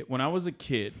hate it. When I was a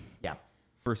kid, Yeah.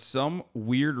 for some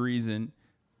weird reason,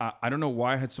 I don't know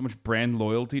why I had so much brand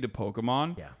loyalty to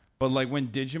Pokemon. Yeah. But like when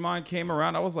Digimon came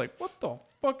around, I was like, what the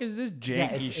fuck is this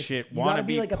janky shit? You gotta Wannabe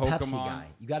be like a Pokemon? Pepsi guy.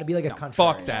 You gotta be like a No, country.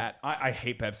 fuck guy. that. I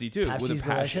hate Pepsi too. with Pepsi's a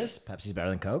passion. delicious. Pepsi's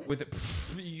better than Coke. With it,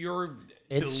 you're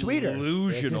It's sweeter.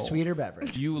 delusional. It's a sweeter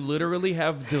beverage. You literally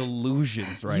have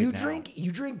delusions right you now.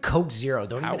 drink Coke Zero.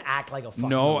 Don't How- even act like a fucking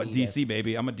No, elitist. DC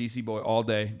baby. I'm a DC boy all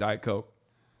day. Diet Coke.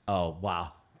 Oh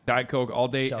wow. Diet Coke all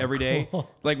day, So every day. cool.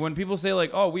 Like when people say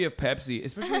like, "Oh, we have Pepsi,"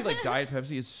 especially like Diet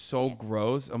Pepsi is so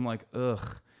gross. I'm like,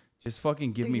 ugh, just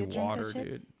fucking give Do me you drink water, that shit?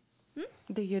 dude.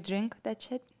 Do you drink that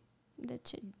shit? that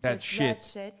shit. That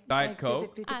shit. Diet Like,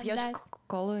 Coke, Ты А, пьешь да.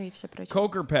 колу и все прочее.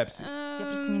 Coke or Pepsi? Я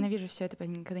просто ненавижу все это,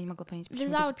 никогда не могла понять, почему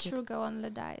Without люди пьют. sugar on the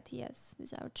diet, yes.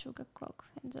 Without sugar, Coke.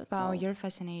 And that's Wow, all. you're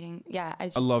fascinating. Yeah, I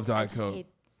just love Diet just Coke.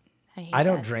 hate I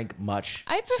don't that. drink much.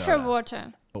 I prefer soda,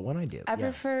 water. but when I do, I yeah,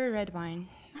 prefer red wine.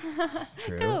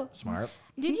 true, Cool. smart.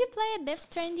 Did you play Death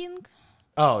Stranding?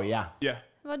 Oh yeah, Yeah,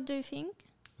 What do you think?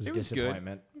 it was It a was good.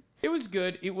 disappointment. it was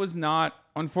good. It was not.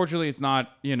 Unfortunately, it's not.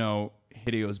 You know,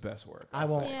 Hideo's best work. I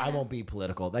won't. Yeah. I won't be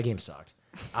political. That game sucked.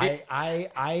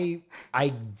 I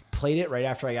played it right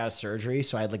after I got a surgery,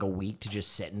 so I had like a week to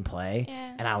just sit and play,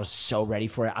 Yeah. and I was so ready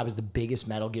for it. I was the biggest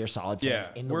Metal Gear Solid fan Yeah,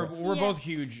 in the we're world. we're Yeah. both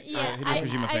huge Yeah, Hideo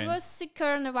Kojima I fans. was sick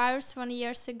coronavirus 1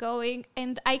 year ago,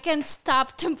 and I can't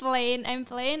stop to playing. I'm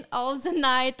playing all the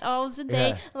night, all the day.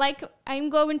 Yeah. Like I'm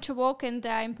going to work and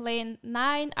I'm playing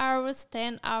 9 hours,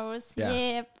 10 hours. Yeah.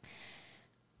 Yeah.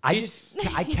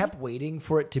 I kept waiting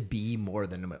for it to be more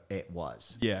than it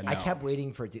was. Yeah, I no. kept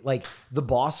waiting for it to, like, the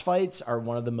boss fights are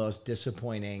one of the most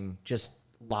disappointing. Just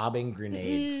lobbing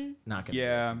grenades, not gonna.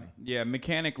 Yeah, yeah.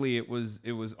 Mechanically, it was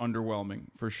underwhelming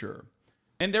for sure,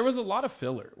 and there was a lot of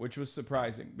filler, which was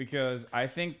surprising because I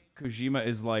think Kojima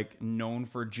is like known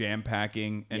for jam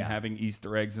packing and Yeah. having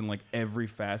Easter eggs in like every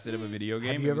facet of a video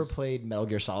game. Have you It ever was played Metal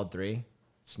Gear Solid 3?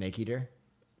 Snake Eater.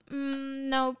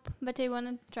 Nope, but I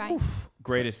wanna try.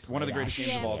 greatest, one of the Play greatest that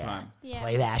games of shit. all Yeah. time? Yeah.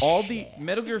 Play that. All shit. the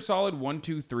Metal Gear Solid 1,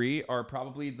 2, 3 are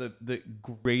probably the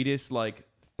greatest like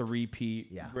three-peat,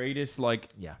 Yeah. greatest like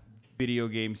Yeah, video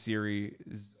game series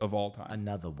of all time.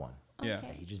 another one. Yeah.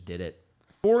 Okay. He just did it.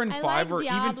 4 and I 5 like or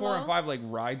even 4 and Diablo. 5 like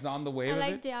rides on the wave I of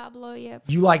like it. Diablo. Yep.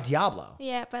 You like Diablo?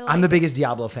 Yep. I like. I'm the biggest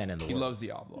Diablo fan in the He world. loves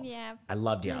Diablo. Yeah. I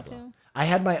love Me Diablo. too. I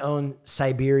had my own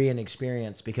Siberian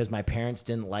experience because my parents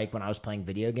didn't like when I was playing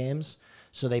video games.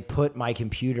 So they put my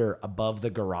computer above the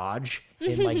garage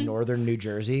in like northern New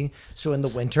Jersey. So in the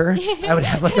winter, I would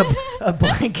have like a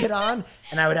blanket on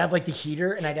and I would have like the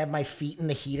heater and I'd have my feet in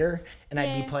the heater and I'd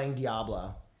Yeah. be playing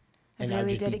Diablo. And I'd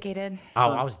Really just be- dedicated.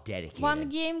 oh, I was dedicated. One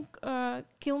game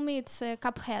kill me. It's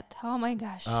Cuphead. Oh my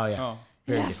gosh. Oh, yeah. Oh,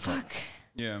 Very yeah. difficult. Fuck.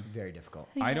 yeah. Very difficult.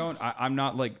 I'm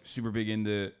not like super big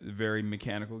into very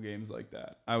mechanical games like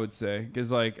that, I would say.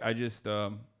 Because like I just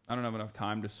I don't have enough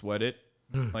time to sweat it.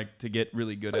 Like to get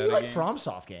really good But at you a like game.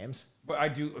 FromSoft games. But I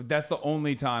do. That's the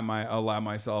only time I allow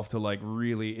myself to like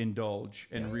really indulge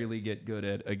and really get good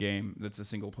at a game that's a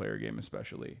single player game,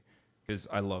 especially because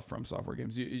I love From Software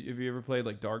games. Have you ever played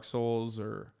like Dark Souls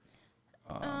or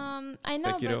I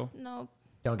know, Sekiro? but no.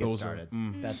 Don't get Those started.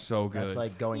 That's so good. That's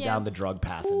like going Yeah. down the drug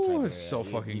path in Siberia. it's so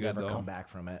fucking you good, never though. come back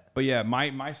from it. But yeah,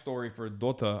 my story for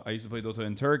Dota, I used to play Dota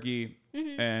in Turkey,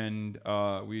 and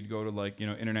we'd go to like, you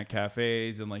know, internet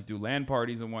cafes and like do LAN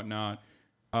parties and whatnot.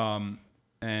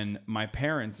 And my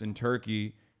parents in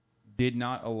Turkey did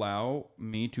not allow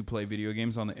me to play video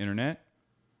games on the internet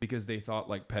because they thought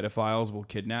like pedophiles will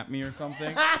kidnap me or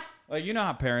something. Like, you know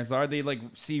how parents are. They like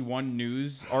see one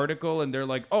news article and they're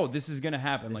like, "Oh, this is gonna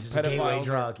happen." This like is a gateway pedophiles,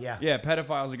 drug. Yeah. yeah,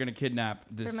 pedophiles are gonna kidnap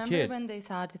this Remember kid. when they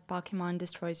thought that Pokemon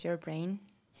destroys your brain?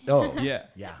 Oh. Yeah,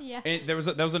 Yeah. Yeah. And there was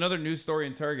another news story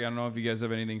in Turkey. I don't know if you guys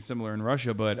have anything similar in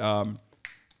Russia, but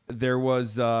there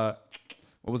was what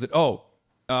was it? Oh,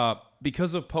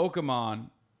 because of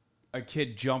Pokemon, a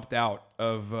kid jumped out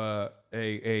of a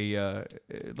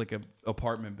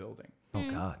apartment building. Oh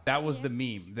God. That was the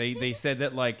meme. They said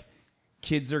that like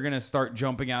kids are gonna start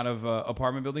jumping out of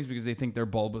apartment buildings because they think they're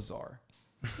Bulbasaur,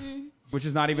 which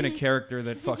is not even a character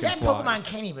that fucking That flies. Pokemon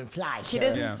can't even fly. He sir.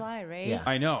 doesn't Yeah. fly, right? Yeah.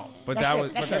 I know, but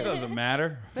That's but that doesn't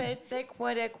matter. But like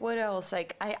what else?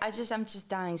 Like I'm just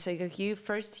dying. So like,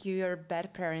 you're a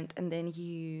bad parent, and then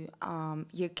you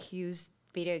accuse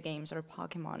video games or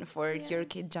Pokemon for your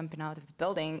kid jumping out of the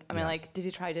building. I mean, like, did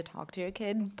you try to talk to your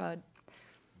kid about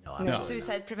No,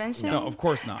 suicide prevention? No, of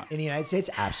course not. In the United States,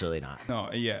 absolutely not.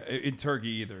 No, yeah, in Turkey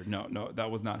either. No, that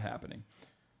was not happening.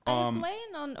 Are you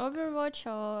playing on Overwatch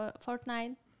or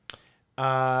Fortnite?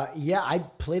 Yeah, I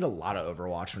played a lot of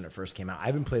Overwatch when it first came out. I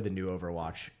haven't played the new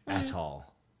Overwatch at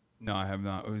all. No, I have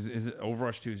not. Is it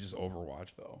Overwatch 2 is just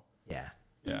Overwatch though? Yeah.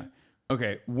 Yeah.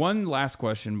 Okay, one last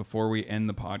question before we end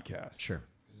the podcast. Sure.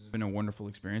 This has been a wonderful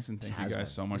experience, and thank you Has guys been.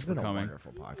 so much It's for been coming. a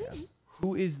wonderful podcast.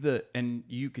 Who is the, and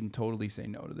you can totally say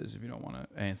no to this if you don't want to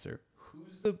answer.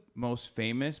 Who's the most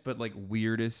famous but like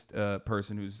weirdest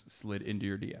person who's slid into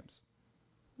your DMs?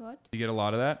 What? You get a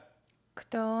lot of that?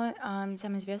 Кто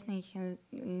самый известный,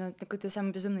 ну, какой-то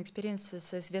самый безумный экспириенс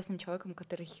с известным человеком,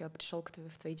 который пришел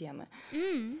в твои демы?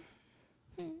 You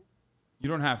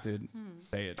don't have to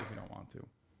say it if you don't want to.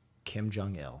 Kim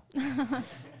Jong-il.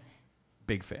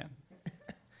 Big fan.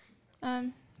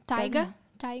 Tiger.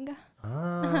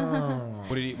 Oh.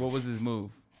 What was his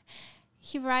move?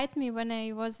 He write me when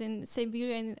I was in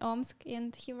Siberia in Omsk,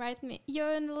 and he write me,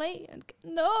 "You're in LA." And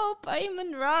nope, I'm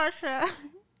in Russia.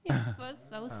 It was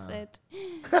so sad.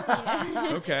 Yeah.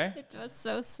 Okay. It was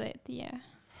so sad. Yeah.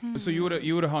 So you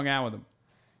would have hung out with him.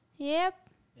 Yep.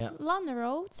 Yeah. Lana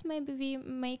Rhodes. Maybe we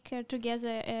make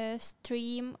together a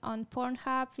stream on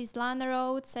Pornhub with Lana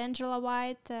Rhodes, Angela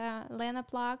White, Lena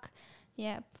Pluck.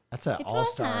 Yep. That's an It was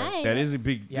all-star. nice. That is a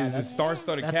big. Yeah, There's a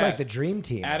star-studded That's cast. like the dream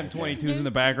team. Adam right there. 22's in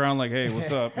the background, like, hey,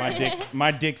 what's up?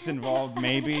 My dick's involved,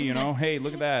 maybe. You know, hey,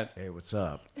 look at that. Hey, what's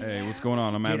up? Hey, what's going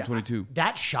on? I'm Dude, Adam 22.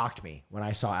 That shocked me when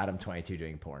I saw Adam 22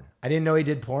 doing porn. I didn't know he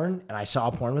did porn, and I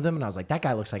saw porn with him, and I was like, that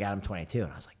guy looks like Adam 22.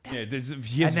 And I was like, that. Yeah,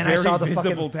 he has And then very I saw the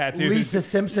visible fucking tattoos. Lisa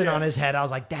Simpson on his head. I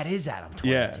was like, that is Adam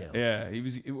 22. Yeah. He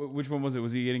was. Which one was it?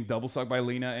 Was he getting double sucked by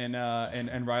Lena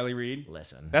and Riley Reid?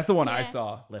 Listen. That's the one I Yeah.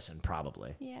 saw. Listen,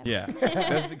 probably. Yeah. Yeah,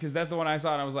 because that's the one I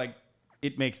saw, and I was like,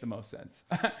 it makes the most sense.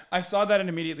 I saw that and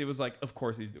immediately was like, of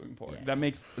course he's doing porn. Yeah. That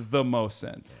makes the most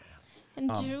sense.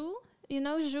 And Ju, you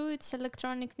know Ju, it's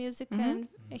electronic music, and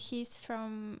he's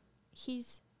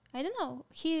I don't know,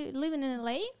 he living in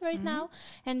LA right now,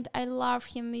 and I love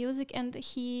him music, and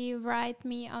he write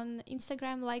me on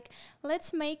Instagram like,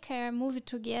 let's make a movie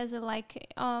together,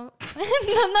 like not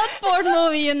porn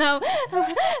movie, you know,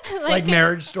 Like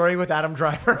Marriage Story with Adam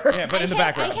Driver. Yeah, but in the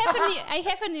background. I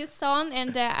have a new song,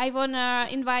 and I wanna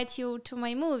invite you to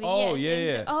my movie. Oh, yes. yeah,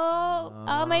 and, yeah.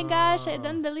 Oh my gosh, I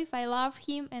don't believe I love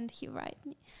him, and he write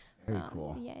me. Very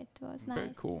cool. Yeah, it was nice.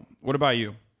 Very cool. What about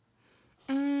you?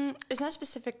 It's not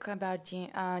specific about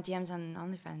DMs on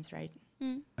OnlyFans, right?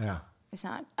 Yeah. It's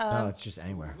not. No, it's just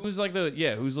anywhere. Who's like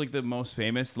the most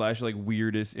famous / like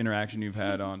weirdest interaction you've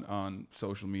had on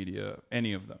social media?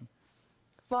 Any of them?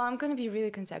 Well, I'm going to be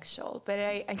really contextual, but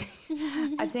I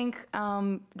think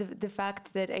the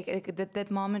fact that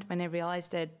that moment when I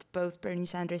realized that both Bernie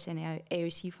Sanders and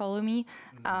AOC follow me,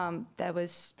 that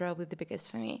was probably the biggest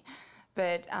for me.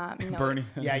 But Bernie.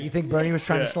 Yeah, you think Bernie was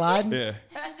trying to slide? Yeah.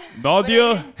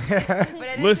 Nadia,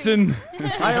 listen.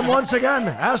 I am once again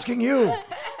asking you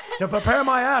to prepare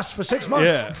my ass for 6 months.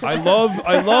 Yeah, I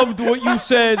loved what you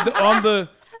said on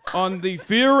the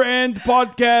Fear and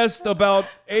podcast about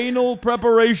anal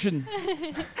preparation.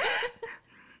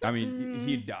 I mean,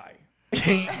 he'd die.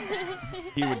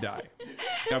 He would die.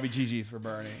 That'll be GG's for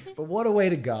Bernie. But what a way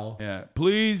to go. Yeah.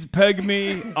 Please peg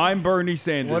me. I'm Bernie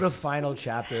Sanders. What a final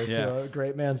chapter Yeah. to a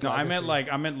great man's No, I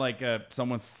legacy. meant like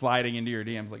someone sliding into your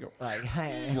DMs like a Like, hey.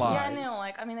 slide. Yeah, no,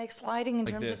 like I mean, like sliding in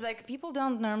Like terms this. of like people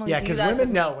don't normally. Yeah, do because that women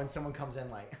with- know when someone comes in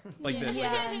like Like this.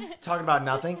 Yeah, talking about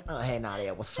nothing. Oh, hey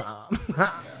Nadia, what's up?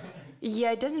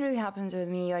 yeah, it doesn't really happen with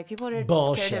me. Like people are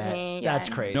Bullshit. scared of me. That's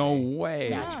yeah. crazy. No way.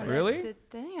 That's No, Really? that's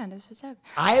yeah, that's what's up.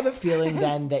 I have a feeling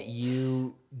then that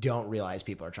you don't realize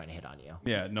people are trying to hit on you.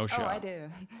 Yeah, no shot. Oh, I do.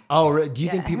 Oh, do you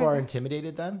think Yeah. people are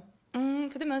intimidated then?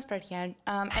 For the most part, yeah.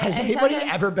 Has and anybody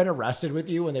sometimes- ever been arrested with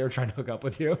you when they were trying to hook up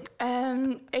with you?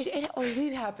 It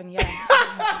did happen, yeah.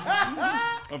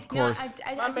 Of course.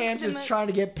 My man just trying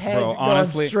to get pegged, Bro, going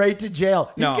honestly- straight to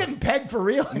jail. He's No. getting pegged for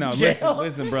real in No, jail.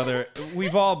 listen, brother.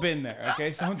 We've all been there,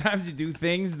 okay? Sometimes you do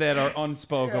things that are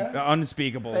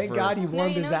unspeakable. Thank for, God he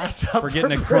warmed you his know ass up for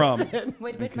getting for a crumb. prison.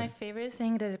 Wait, but my favorite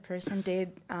thing that a person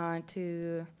did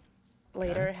to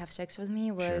later have sex with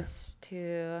me was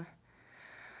to.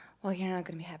 Well, you're not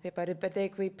going to be happy about it, but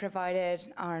we provided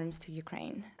arms to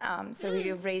Ukraine. So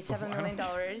we raised $7 million.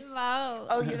 Wow.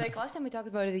 Oh, you're like, last time we talked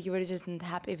about it, you were just not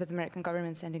happy with the American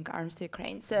government sending arms to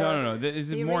Ukraine. So No. This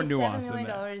is we more raised nuanced $7 than million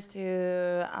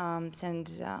that. to send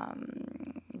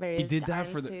various He did that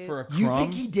arms to, for a crumb. You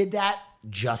think he did that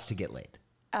just to get laid?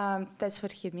 That's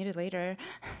what he admitted later.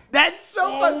 That's so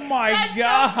Oh funny. my That's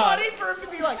God. so funny for him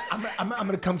to be like, I'm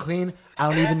gonna come clean. I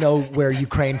don't even know where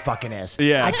Ukraine fucking is.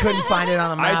 Yeah. I couldn't find it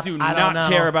on a map. I do don't not know.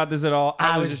 care about this at all.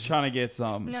 I I was was- just trying to get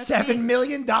some. No, $7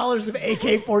 million of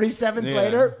AK-47s Yeah.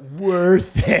 later,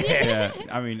 worth it. Yeah,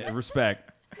 I mean,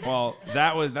 respect. Well,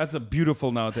 that's a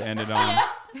beautiful note to end it on.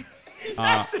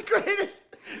 That's the greatest.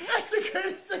 That's the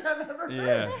greatest thing I've ever heard.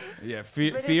 Yeah. But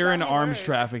it Fear and doesn't arms work.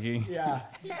 trafficking. Yeah,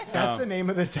 that's the name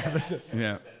of this episode.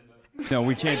 Yeah. No,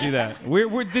 we can't do that.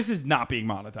 We're this is not being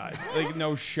monetized. Like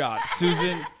no shot.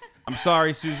 Susan, I'm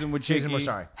sorry, Susan Wojcicki. Susan, we're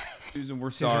sorry. Susan, we're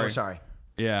Susan, sorry. we're sorry.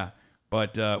 Yeah.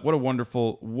 But what a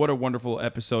wonderful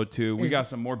episode too. We Is- got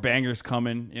some more bangers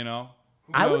coming, you know.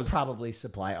 Who I would knows? probably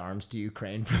supply arms to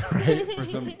Ukraine for the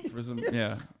right. for some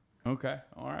yeah. Okay.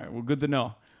 All right. Well, good to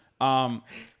know.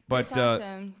 But That's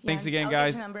awesome. thanks Yeah, again, I'll get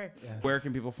guys. your number. Where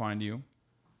can people find you?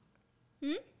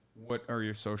 What are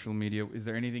your social media? Is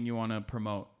there anything you want to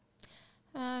promote?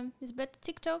 It's better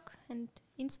TikTok and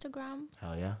Instagram.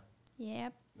 Hell yeah.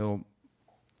 Yep. They'll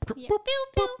Yeah. boop, Pew,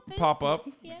 pew, pew. pop up.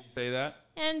 Yeah. Say that.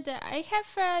 And I have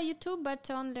YouTube, but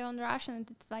only on Russian. And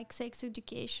it's like sex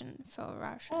education for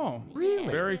Russian. Oh, really?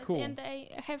 Very cool. And I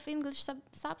have English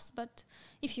subs, but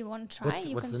if you want to try,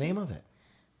 you What's can the see. name of it?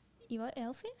 You are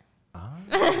Elfie? Ah.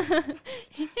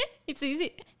 It's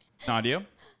easy. Nadia.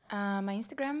 My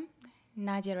Instagram,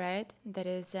 Nadia Red. That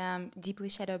is deeply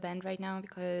shadow banned right now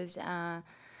because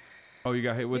Oh, you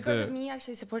got hit with because the. of me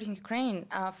actually supporting Ukraine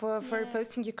for Yeah.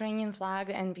 posting Ukrainian flag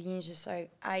and being just like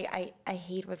I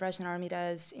hate what Russian army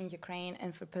does in Ukraine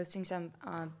and for posting some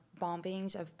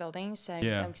bombings of buildings.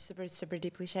 Yeah. I'm super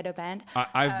deeply shadow banned.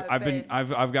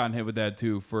 I've gotten hit with that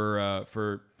too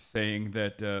for saying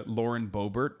that Lauren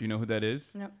Boebert. Do you know who that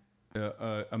is? No.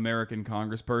 American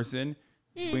congressperson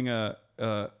doing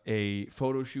a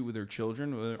photo shoot with her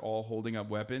children where they're all holding up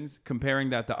weapons, comparing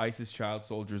that to ISIS child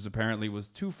soldiers apparently was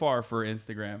too far for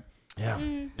Instagram. Yeah.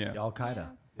 Yeah. Al Qaeda.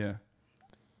 Yeah.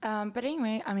 But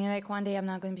anyway, I mean, like one day I'm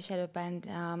not going to be shadow banned,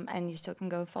 and you still can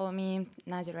go follow me,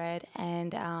 Nadia Red,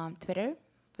 and Twitter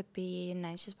would be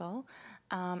nice as well.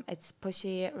 It's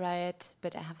Pussy Riot,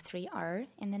 but I have 3 R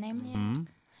in the name. Mm-hmm.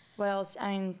 What else?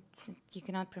 I mean, you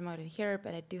cannot promote it here,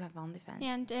 but I do have OnlyFans.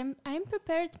 And I'm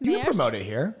prepared. You can merch. promote it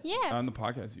here. Yeah. On the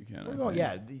podcast you can. I Well, think.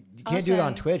 yeah, you can't do it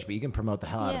on Awesome. Twitch, but you can promote the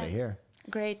hell out of Yeah. it here.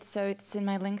 Great. So it's in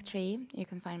my link tree. You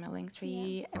can find my link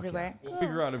tree everywhere. We'll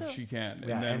figure out if Cool. she can, and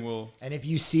Yeah, then we'll. And if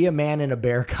you see a man in a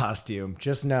bear costume,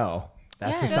 just know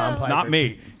that's Yeah. Hasan It's It's not Piker.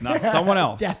 me. It's not someone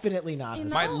else. Definitely not. You Hasan.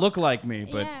 know- Might look like me,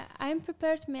 but Yeah, I'm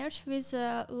prepared merch with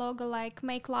a logo like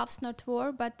 "Make Love's Not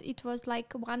War," but it was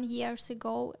like 1 years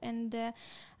ago, and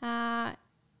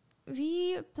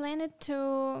we planned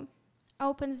to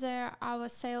open our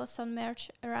sales on merch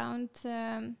around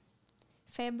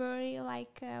February,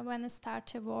 like when it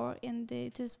started war, and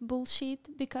it is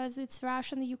bullshit because it's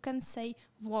Russian. You can say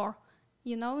war,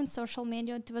 you know, in social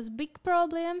media. It was big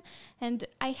problem, and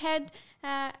I had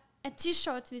a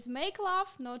T-shirt with "Make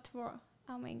Love, Not War."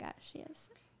 Oh my gosh, yes.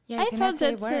 Yeah, I you cannot thought say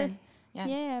that's, word. Yeah,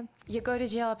 Yeah. You go to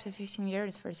jail up to 15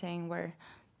 years for saying word.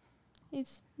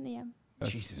 it's yeah.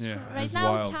 that's, Jesus yeah, Right that's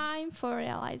now, wild. time for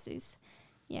realize this.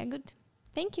 Yeah, good.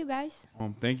 Thank you, guys.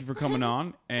 Well, thank you for coming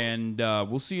on, and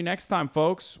we'll see you next time,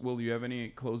 folks. Will you have any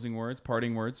closing words,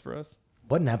 parting words for us?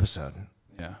 What an episode.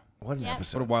 Yeah, What an Yeah.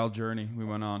 episode. What a wild journey we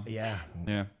went on. Yeah.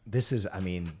 Yeah. This is, I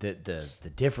mean, the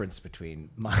difference between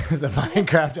the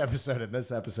Minecraft episode and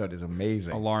this episode is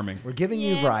amazing. Alarming. We're giving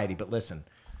you Yeah. variety, but listen,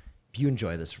 if you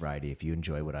enjoy this variety, if you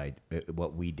enjoy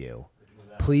what we do,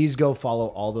 please go follow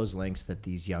all those links that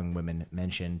these young women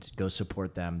mentioned. Go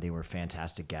support them. They were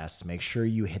fantastic guests. Make sure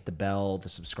you hit the bell, the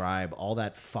subscribe, all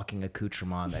that fucking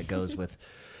accoutrement that goes with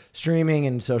streaming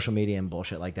and social media and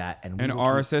bullshit like that. And we And will keep-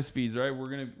 RSS feeds, right?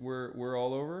 We're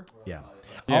all over. yeah.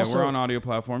 Yeah, Also, we're on audio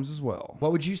platforms as well.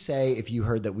 what would you say if you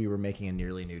heard that we were making a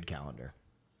nearly nude calendar?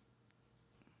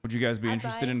 Would you guys be I'd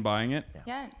interested buy. in buying it?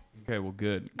 Yeah, Okay, well,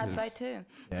 good. I'd 'cause- buy too.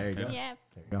 There you go. Yeah.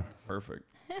 There you go. Perfect.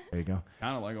 There you go.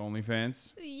 Kind of like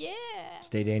OnlyFans. Yeah.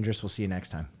 Stay dangerous. We'll see you next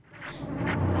time.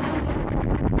 Bye.